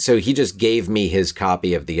so he just gave me his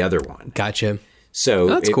copy of the other one. Gotcha. So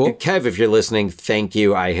that's cool. Kev, if you're listening, thank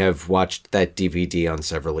you. I have watched that DVD on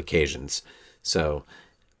several occasions. So,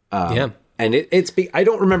 and I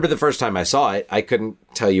don't remember the first time I saw it. I couldn't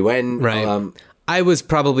tell you when. Right. I was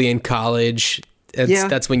probably in college.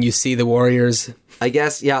 That's when you see the Warriors. I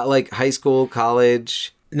guess, yeah, like high school,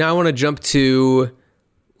 college. Now I want to jump to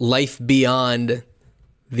Life Beyond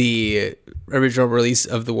the original release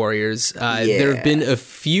of the Warriors. There have been a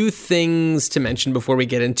few things to mention before we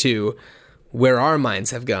get into where our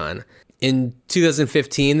minds have gone. In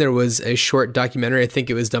 2015, there was a short documentary. I think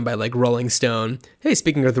it was done by like Rolling Stone. Hey,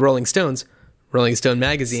 speaking of the Rolling Stones, Rolling Stone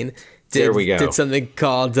magazine did something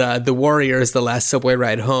called The Warriors, The Last Subway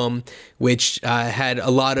Ride Home, which had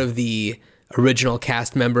a lot of the original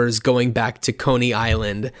cast members going back to Coney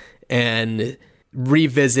Island and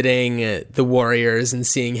revisiting the Warriors and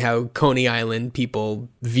seeing how Coney Island people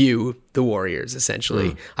view the Warriors,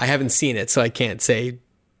 essentially. I haven't seen it, so I can't say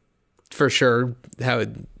for sure how it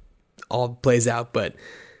all plays out, but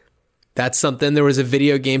that's something. There was a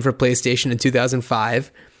video game for PlayStation in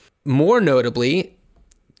 2005. More notably,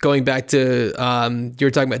 going back to, you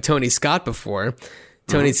were talking about Tony Scott before.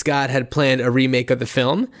 Tony Scott had planned a remake of the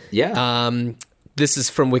film. Yeah. This is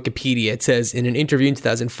from Wikipedia. It says, in an interview in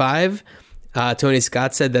 2005, Tony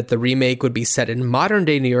Scott said that the remake would be set in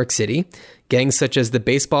modern-day New York City. Gangs such as the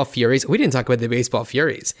Baseball Furies. We didn't talk about the Baseball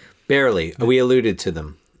Furies. Barely. We alluded to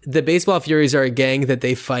them. The Baseball Furies are a gang that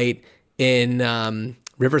they fight in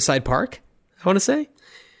Riverside Park, I want to say.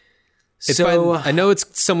 I know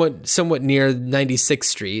it's somewhat near 96th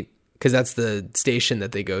Street, because that's the station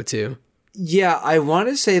that they go to. Yeah, I want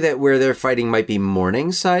to say that where they're fighting might be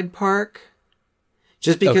Morningside Park.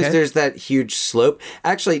 Just because there's that huge slope.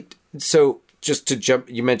 Actually, so just to jump,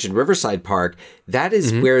 you mentioned Riverside Park. That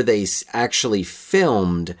is where they actually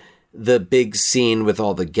filmed the big scene with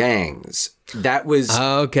all the gangs. That was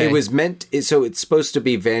it was meant, so it's supposed to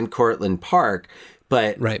be Van Cortlandt Park,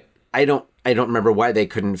 but I don't remember why they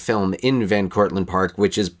couldn't film in Van Cortlandt Park,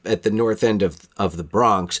 which is at the north end of the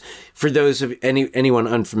Bronx. For those of anyone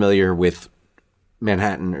unfamiliar with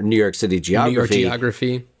Manhattan or New York City geography,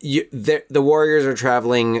 the Warriors are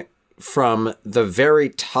traveling from the very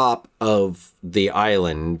top of the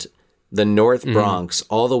island, the North Bronx,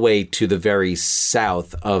 all the way to the very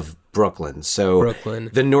south of Brooklyn. So Brooklyn.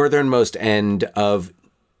 the northernmost end of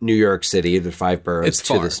New York City, the 5 boroughs, It's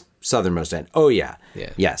to far. the southernmost end. Oh, yeah.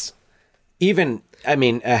 Yeah. Yes. Even, I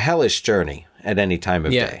mean, a hellish journey at any time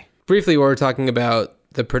of day. Briefly, while we're talking about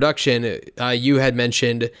the production, you had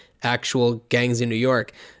mentioned actual gangs in New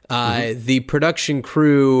York. The production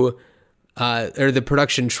crew or the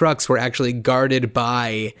production trucks were actually guarded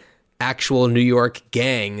by actual New York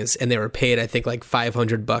gangs, and they were paid, I think, like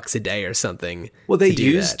 $500 a day or something. Well, they to do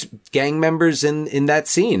used gang members in that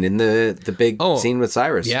scene, in the big scene with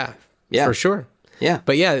Cyrus. that. Yeah. For sure. Yeah.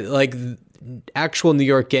 But yeah, like actual New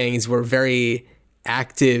York gangs were very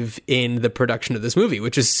active in the production of this movie,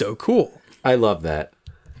 which is so cool. I love that.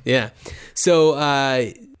 Yeah. So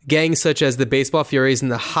gangs such as the Baseball Furies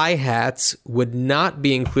and the Hi-Hats would not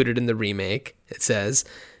be included in the remake, it says.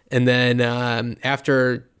 And then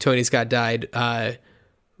after Tony Scott died,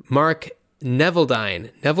 Mark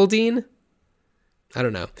Neveldine? I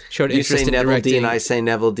don't know. Showed You interest say in Neville directing. Dean, I say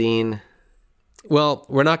Neville Dean. Well,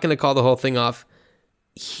 we're not going to call the whole thing off.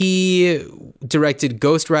 He directed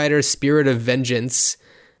Ghost Rider, Spirit of Vengeance,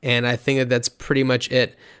 and I think that's pretty much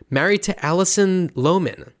it. Married to Alison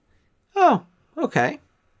Lohman. Oh, okay.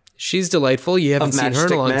 She's delightful. You haven't seen her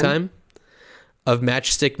in a Matchstick long Men? time. Of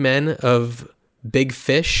Matchstick Men, of Big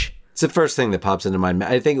Fish. It's the first thing that pops into my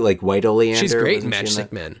mind. I think like White Oleander. She's great in wasn't she Matchstick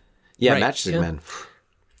that? Men. Yeah, Right, Matchstick yeah. Men.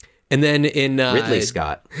 And then in Ridley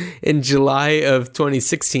Scott. in July of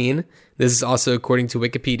 2016, this is also according to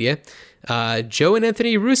Wikipedia, Joe and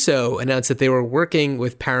Anthony Russo announced that they were working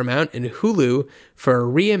with Paramount and Hulu for a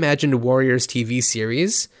reimagined Warriors TV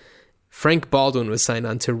series. Frank Baldwin was signed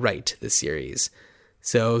on to write the series.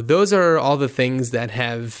 So those are all the things that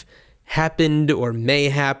have happened or may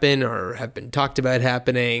happen or have been talked about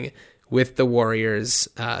happening with the Warriors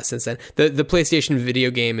since then. The PlayStation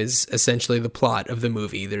video game is essentially the plot of the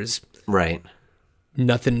movie. There's Right.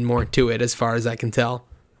 nothing more to it as far as I can tell.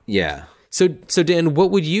 Yeah. So Dan,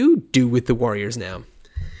 what would you do with the Warriors now?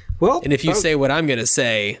 Well, And if you say what I'm going to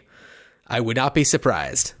say, I would not be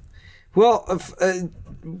surprised. well,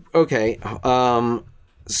 okay.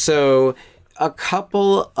 So a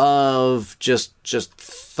couple of just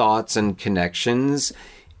thoughts and connections.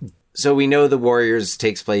 So we know the Warriors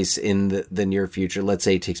takes place in the near future. Let's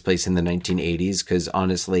say it takes place in the 1980s, because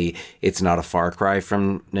honestly, it's not a far cry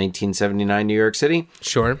from 1979 New York City.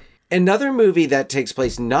 Sure. Another movie that takes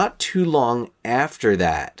place not too long after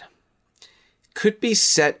that could be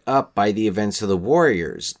set up by the events of the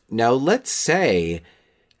Warriors. Now, let's say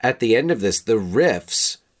at the end of this, the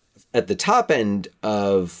Riffs at the top end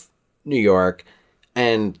of New York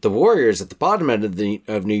and the Warriors at the bottom end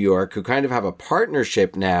of New York, who kind of have a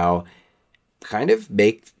partnership now, kind of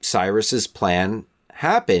make Cyrus's plan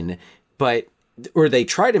happen, or they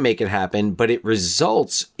try to make it happen, but it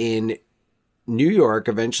results in New York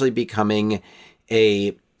eventually becoming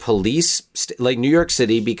a police, like New York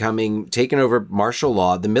City becoming taken over martial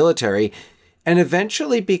law, the military, and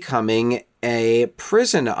eventually becoming a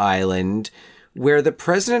prison island where the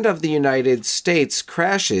President of the United States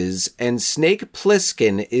crashes and Snake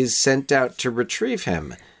Plissken is sent out to retrieve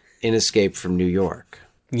him in Escape from New York.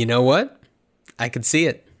 You know what? I could see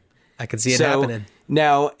it. I could see it happening.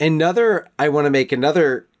 Now, I want to make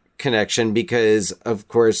another connection because, of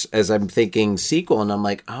course, as I'm thinking sequel, and I'm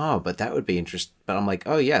like, oh, but that would be interesting. But I'm like,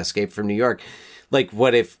 oh yeah, Escape from New York. Like,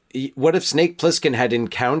 what if Snake Plissken had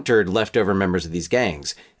encountered leftover members of these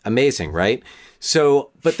gangs? Amazing, right? So,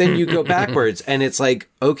 but then you go backwards and it's like,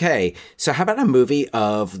 okay, so how about a movie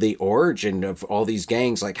of the origin of all these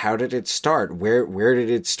gangs? Like, how did it start? Where did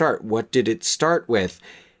it start? What did it start with?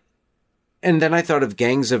 And then I thought of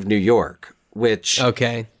Gangs of New York, which,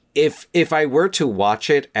 Okay. if I were to watch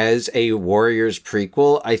it as a Warriors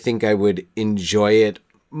prequel, I think I would enjoy it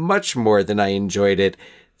much more than I enjoyed it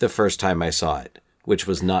the first time I saw it, which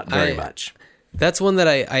was not very much. That's one that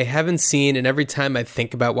I haven't seen, and every time I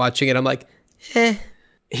think about watching it, I'm like,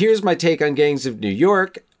 Here's my take on Gangs of New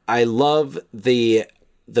York. I love the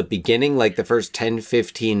beginning, like the first 10,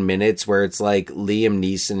 15 minutes where it's like Liam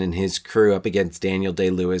Neeson and his crew up against Daniel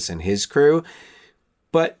Day-Lewis and his crew.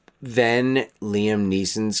 But then Liam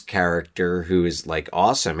Neeson's character, who is like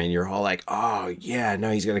awesome, and you're all like, oh yeah,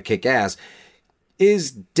 no, he's going to kick ass,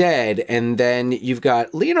 is dead. And then you've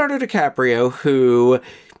got Leonardo DiCaprio, who,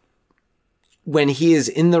 when he is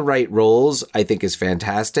in the right roles, I think is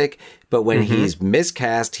fantastic. But when he's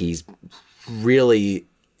miscast, he's really,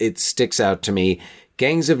 it sticks out to me.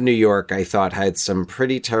 Gangs of New York, I thought, had some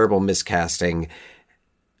pretty terrible miscasting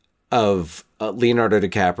of Leonardo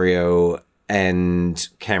DiCaprio and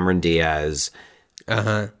Cameron Diaz.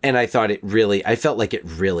 And I felt like it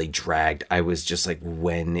really dragged. I was just like,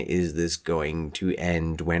 when is this going to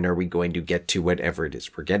end? When are we going to get to whatever it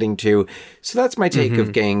is we're getting to? So that's my take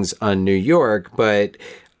of Gangs on New York. But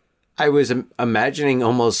I was imagining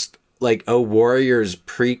almost like a Warriors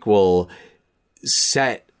prequel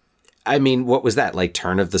set. I mean, what was that? Like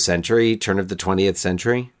turn of the 20th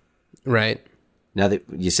century? Right. Now that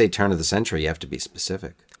you say turn of the century, you have to be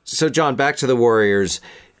specific. So, John, back to the Warriors.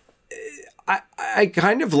 I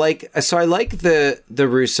kind of like, so I like the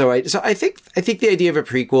Russo. I think the idea of a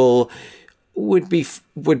prequel would be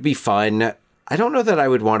fun. I don't know that I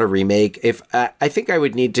would want a remake. I think I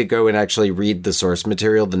would need to go and actually read the source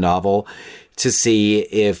material, the novel, to see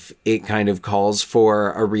if it kind of calls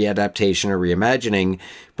for a readaptation or reimagining.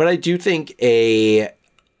 But I do think an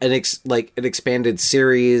expanded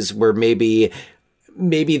series where maybe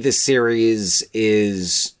the series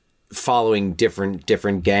is following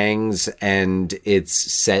different gangs and it's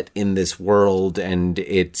set in this world and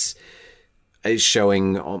it's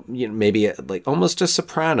showing, maybe like almost a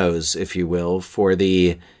Sopranos, if you will, for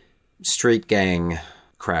the street gang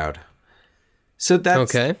crowd. So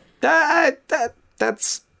that's okay.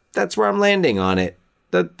 That's where I'm landing on it.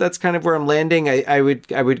 That's kind of where I'm landing. I would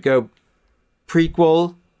go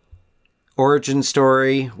prequel, origin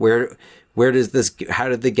story. Where does this? How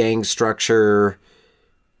did the gang structure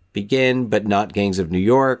begin? But not Gangs of New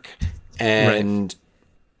York. And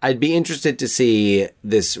I'd be interested to see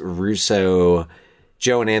this Joe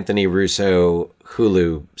and Anthony Russo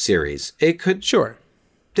Hulu series. They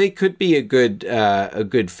could be a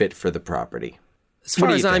good fit for the property. As far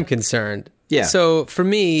as I'm concerned. Yeah. So for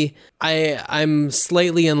me, I'm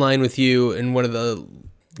slightly in line with you in one of the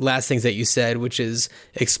last things that you said, which is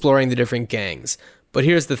exploring the different gangs. But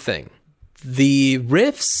here's the thing. The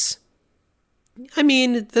riffs, I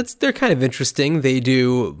mean, they're kind of interesting. They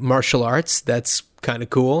do martial arts. That's kind of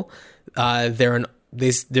cool.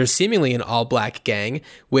 They're seemingly an all-black gang,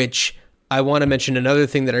 which I want to mention. Another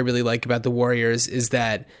thing that I really like about the Warriors is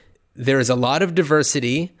that there is a lot of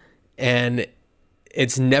diversity, and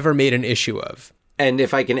it's never made an issue of. And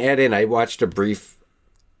if I can add in, I watched a brief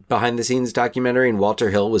behind-the-scenes documentary, and Walter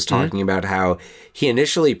Hill was talking about how he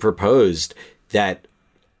initially proposed that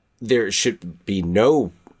there should be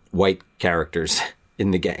no white characters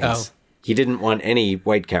in the gangs. Oh. He didn't want any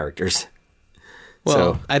white characters.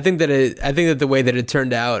 Well, I think that the way that it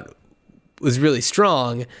turned out was really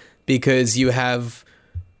strong because you have,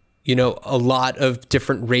 a lot of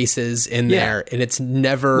different races in there, and it's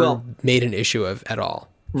never made an issue of at all.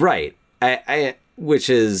 Right. Which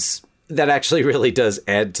is, that actually really does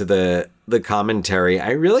add to the commentary.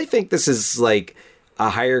 I really think this is like a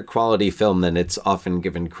higher quality film than it's often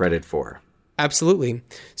given credit for. Absolutely.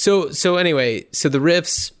 So anyway, the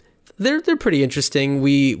riffs, they're pretty interesting.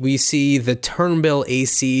 We see the Turnbull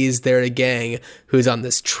ACs. They're a gang who's on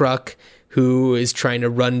this truck who is trying to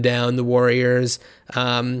run down the Warriors.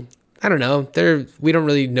 I don't know. We don't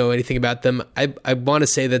really know anything about them. I want to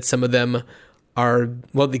say that some of them are,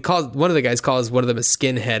 one of the guys calls one of them a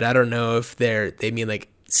skinhead. I don't know if they mean like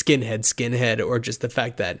skinhead, or just the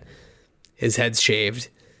fact that his head's shaved.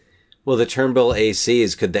 Well, the Turnbull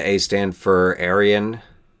ACs, could the A stand for Aryan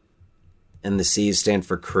and the C's stand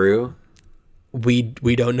for crew? We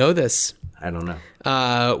don't know this. I don't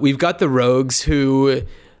know. We've got the Rogues who,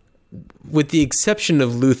 with the exception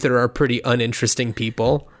of Luther, are pretty uninteresting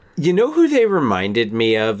people. You know who they reminded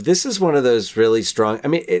me of? This is one of those really strong... I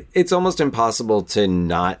mean, it's almost impossible to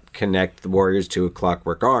not connect the Warriors to A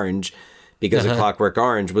Clockwork Orange, because A Clockwork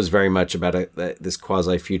Orange was very much about this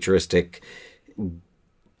quasi-futuristic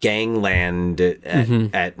gangland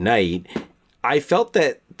at night. I felt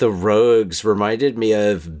that the Rogues reminded me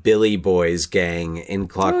of Billy Boy's gang in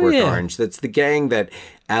Clockwork Orange. That's the gang that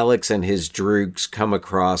Alex and his droogs come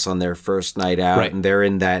across on their first night out, right. And they're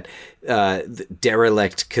in that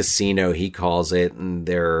derelict casino, he calls it, and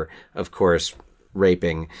they're, of course,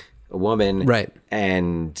 raping a woman. Right.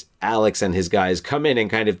 And Alex and his guys come in and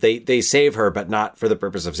kind of, they save her, but not for the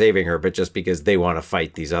purpose of saving her, but just because they want to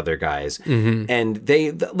fight these other guys. Mm-hmm. And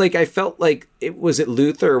they, like, I felt like was it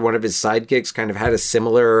Luther, one of his sidekicks, kind of had a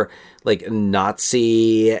similar, like,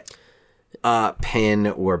 Nazi pin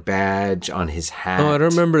or badge on his hat. Oh, I don't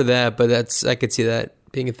remember that, but I could see that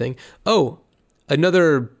being a thing. Oh,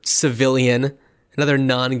 another civilian, another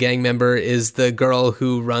non-gang member is the girl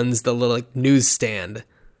who runs the little newsstand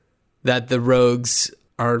that the Rogues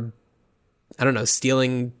are, I don't know,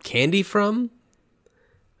 stealing candy from?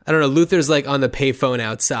 I don't know. Luther's on the payphone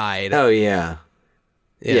outside. Oh, yeah.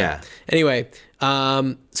 Yeah. Anyway,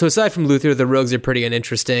 so aside from Luther, the Rogues are pretty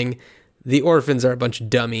uninteresting. The Orphans are a bunch of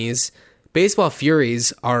dummies. Baseball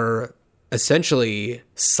Furies are essentially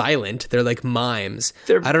silent. They're like mimes.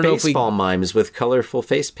 They're I don't know if we baseball mimes with colorful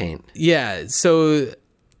face paint. Yeah, so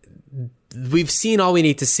we've seen all we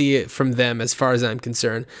need to see it from them as far as I'm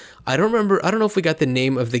concerned. I don't know if we got the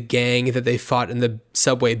name of the gang that they fought in the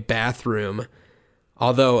subway bathroom.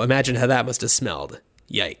 Although, imagine how that must have smelled.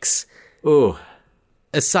 Yikes. Ooh.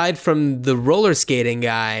 Aside from the roller skating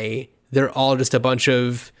guy, they're all just a bunch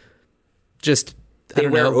of just, They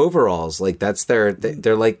wear overalls. Like, that's they're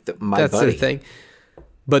like my that's buddy. their thing.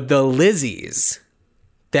 But the Lizzies,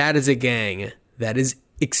 that is a gang that is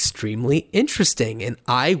extremely interesting. And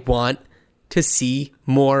I want to see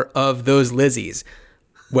more of those Lizzies.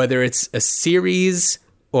 Whether it's a series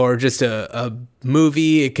or just a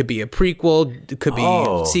movie, it could be a prequel, it could be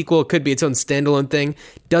a sequel, it could be its own standalone thing.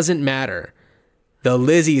 Doesn't matter. The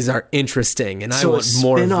Lizzies are interesting, and I want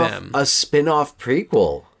more of them. A spin-off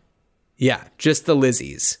prequel. Yeah, just the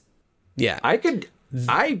Lizzies. Yeah.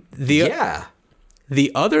 Yeah.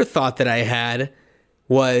 The other thought that I had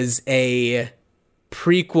was a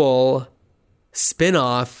prequel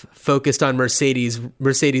spin-off focused on Mercedes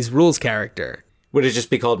Rules character. Would it just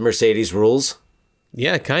be called Mercedes Rules?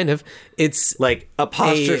 Yeah, kind of. It's like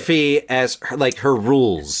apostrophe as her, like her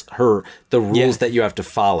rules, the rules that you have to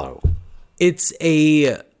follow. It's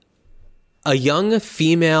a young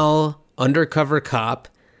female undercover cop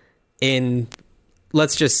in,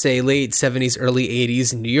 let's just say, late 70s, early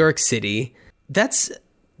 80s, New York City. That's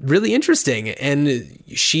really interesting, and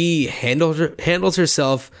she handles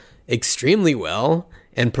herself extremely well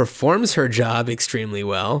and performs her job extremely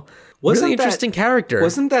well. Really interesting character.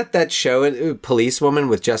 Wasn't that show, Policewoman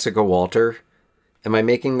with Jessica Walter? Am I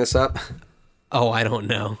making this up? Oh, I don't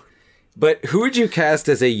know. But who would you cast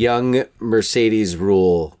as a young Mercedes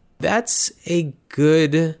Rule? That's a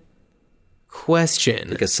good question.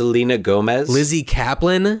 Like a Selena Gomez? Lizzie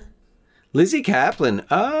Kaplan? Lizzie Kaplan.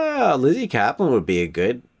 Oh, Lizzie Kaplan would be a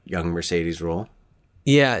good young Mercedes Rule.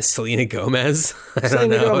 Yeah, Selena Gomez. I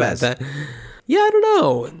Selena don't know Gomez. about that. Yeah, I don't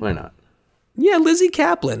know. Why not? Yeah, Lizzie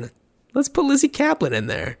Kaplan. Let's put Lizzie Kaplan in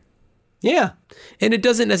there. Yeah. And it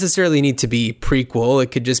doesn't necessarily need to be prequel. It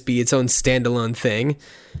could just be its own standalone thing,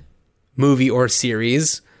 movie or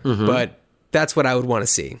series. Mm-hmm. But that's what I would want to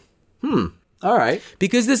see. All right.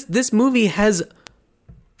 Because this movie has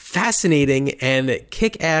fascinating and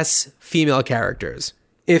kick-ass female characters.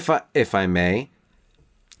 If I may.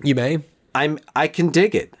 You may. I can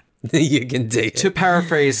dig it. You can dig it. To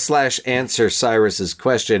paraphrase / answer Cyrus's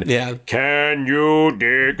question. Yeah. Can you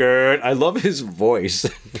dig it? I love his voice.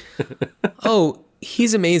 Oh,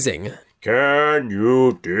 he's amazing. Can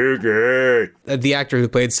you dig it? The actor who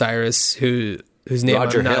played Cyrus, whose name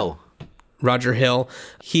Roger Hill. Roger Hill.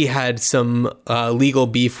 He had some legal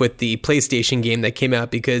beef with the PlayStation game that came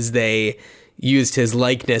out because they used his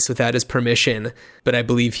likeness without his permission. But I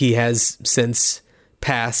believe he has since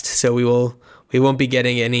passed, so we won't be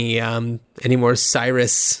getting any more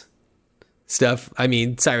Cyrus stuff. I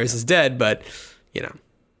mean, Cyrus is dead, but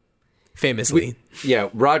famously.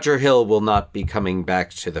 Roger Hill will not be coming back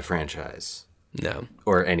to the franchise. No.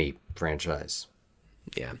 Or any franchise.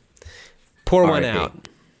 Yeah. Pour one out.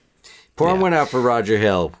 Pour one out for Roger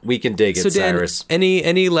Hill. We can dig it, Dan, Cyrus.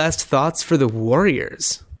 Any last thoughts for the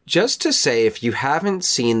Warriors? Just to say, if you haven't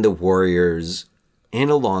seen the Warriors in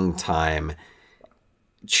a long time,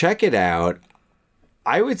 check it out.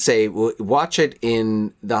 I would say watch it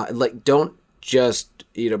in don't just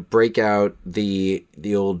break out the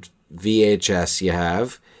old VHS you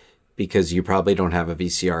have, because you probably don't have a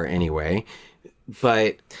VCR anyway.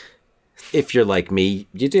 But if you're like me,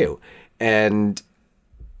 you do. And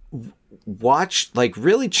watch,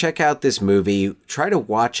 really check out this movie. Try to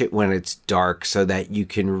watch it when it's dark so that you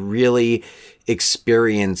can really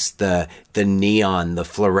experience the neon, the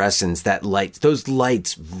fluorescence, that light. Those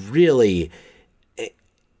lights really...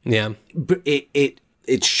 Yeah. But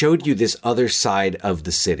it showed you this other side of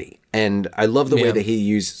the city. And I love the way that he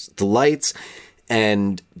uses the lights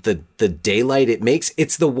and the daylight it makes.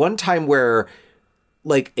 It's the one time where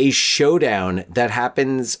a showdown that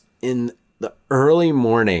happens in the early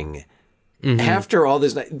morning after all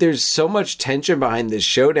this, there's so much tension behind this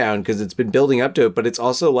showdown because it's been building up to it, but it's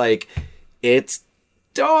also it's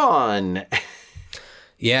dawn.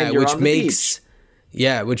 Yeah, which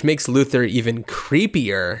makes Luther even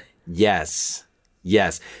creepier. Yes.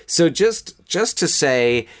 So just to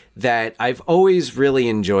say that I've always really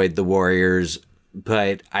enjoyed the Warriors,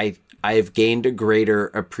 but I've gained a greater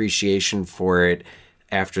appreciation for it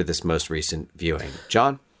after this most recent viewing.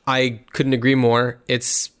 John? I couldn't agree more.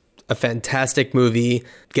 It's a fantastic movie.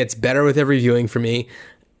 Gets better with every viewing for me.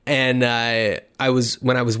 And when I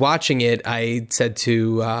was watching it, I said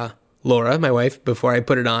to Laura, my wife, before I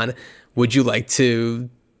put it on, would you like to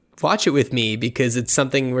watch it with me? Because it's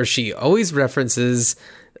something where she always references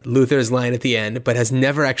Luther's line at the end, but has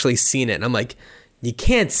never actually seen it. And I'm like, you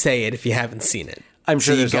can't say it if you haven't seen it. I'm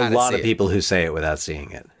sure So you there's a gotta lot see of it. people who say it without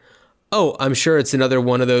seeing it. Oh, I'm sure it's another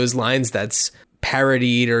one of those lines that's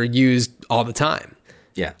parodied or used all the time.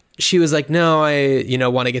 Yeah. She was like, no, I,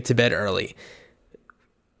 want to get to bed early.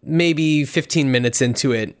 Maybe 15 minutes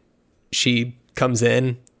into it, she comes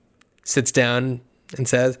in, sits down, and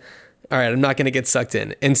says, all right, I'm not going to get sucked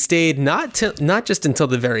in. And stayed not just until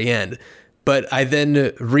the very end, but I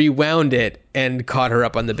then rewound it and caught her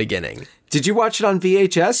up on the beginning. Did you watch it on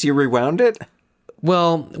VHS? You rewound it?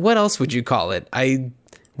 Well, what else would you call it? I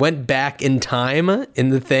went back in time in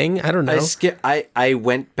the thing. I don't know. I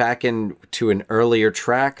went back into an earlier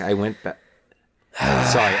track. I went back.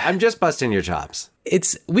 Sorry, I'm just busting your chops.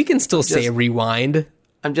 We can still say rewind.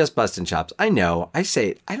 I'm just busting chops. I know. I say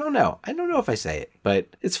it. I don't know. I don't know if I say it, but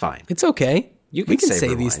it's fine. It's okay. We can say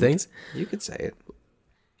rewind. these things. You can say it.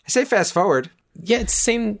 I say fast forward. Yeah, it's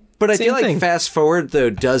same. But I same feel like thing. fast forward,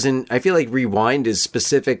 though, I feel like rewind is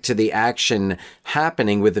specific to the action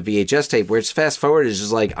happening with the VHS tape, where it's fast forward is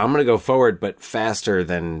just like, I'm going to go forward, but faster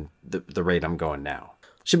than the rate I'm going now.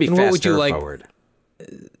 Should be And faster what would you like- forward.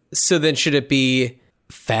 So then should it be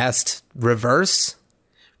fast reverse?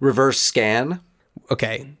 Reverse scan.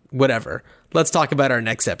 Okay, whatever. Let's talk about our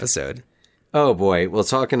next episode. Oh, boy. Well,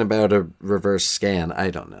 talking about a reverse scan, I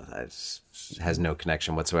don't know. That has no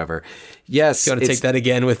connection whatsoever. Yes. You want to take that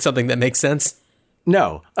again with something that makes sense?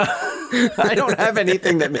 No, I don't have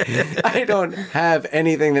anything that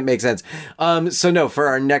makes sense. So no, for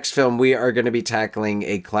our next film, we are going to be tackling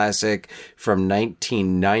a classic from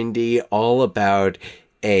 1990, all about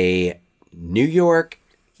a New York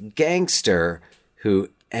gangster who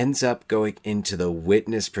ends up going into the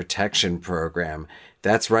witness protection program.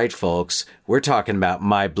 That's right, folks. We're talking about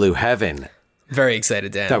My Blue Heaven. Very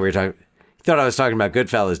excited, Dan. Thought I was talking about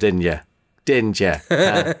Goodfellas, didn't you? Didn't you?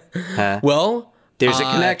 Well, There's a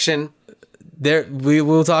connection. we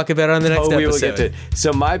will talk about it on the next episode. We will get to it.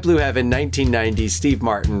 So My Blue Heaven, 1990, Steve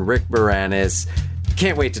Martin, Rick Moranis.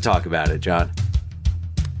 Can't wait to talk about it, John.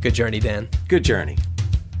 Good journey, Dan. Good journey.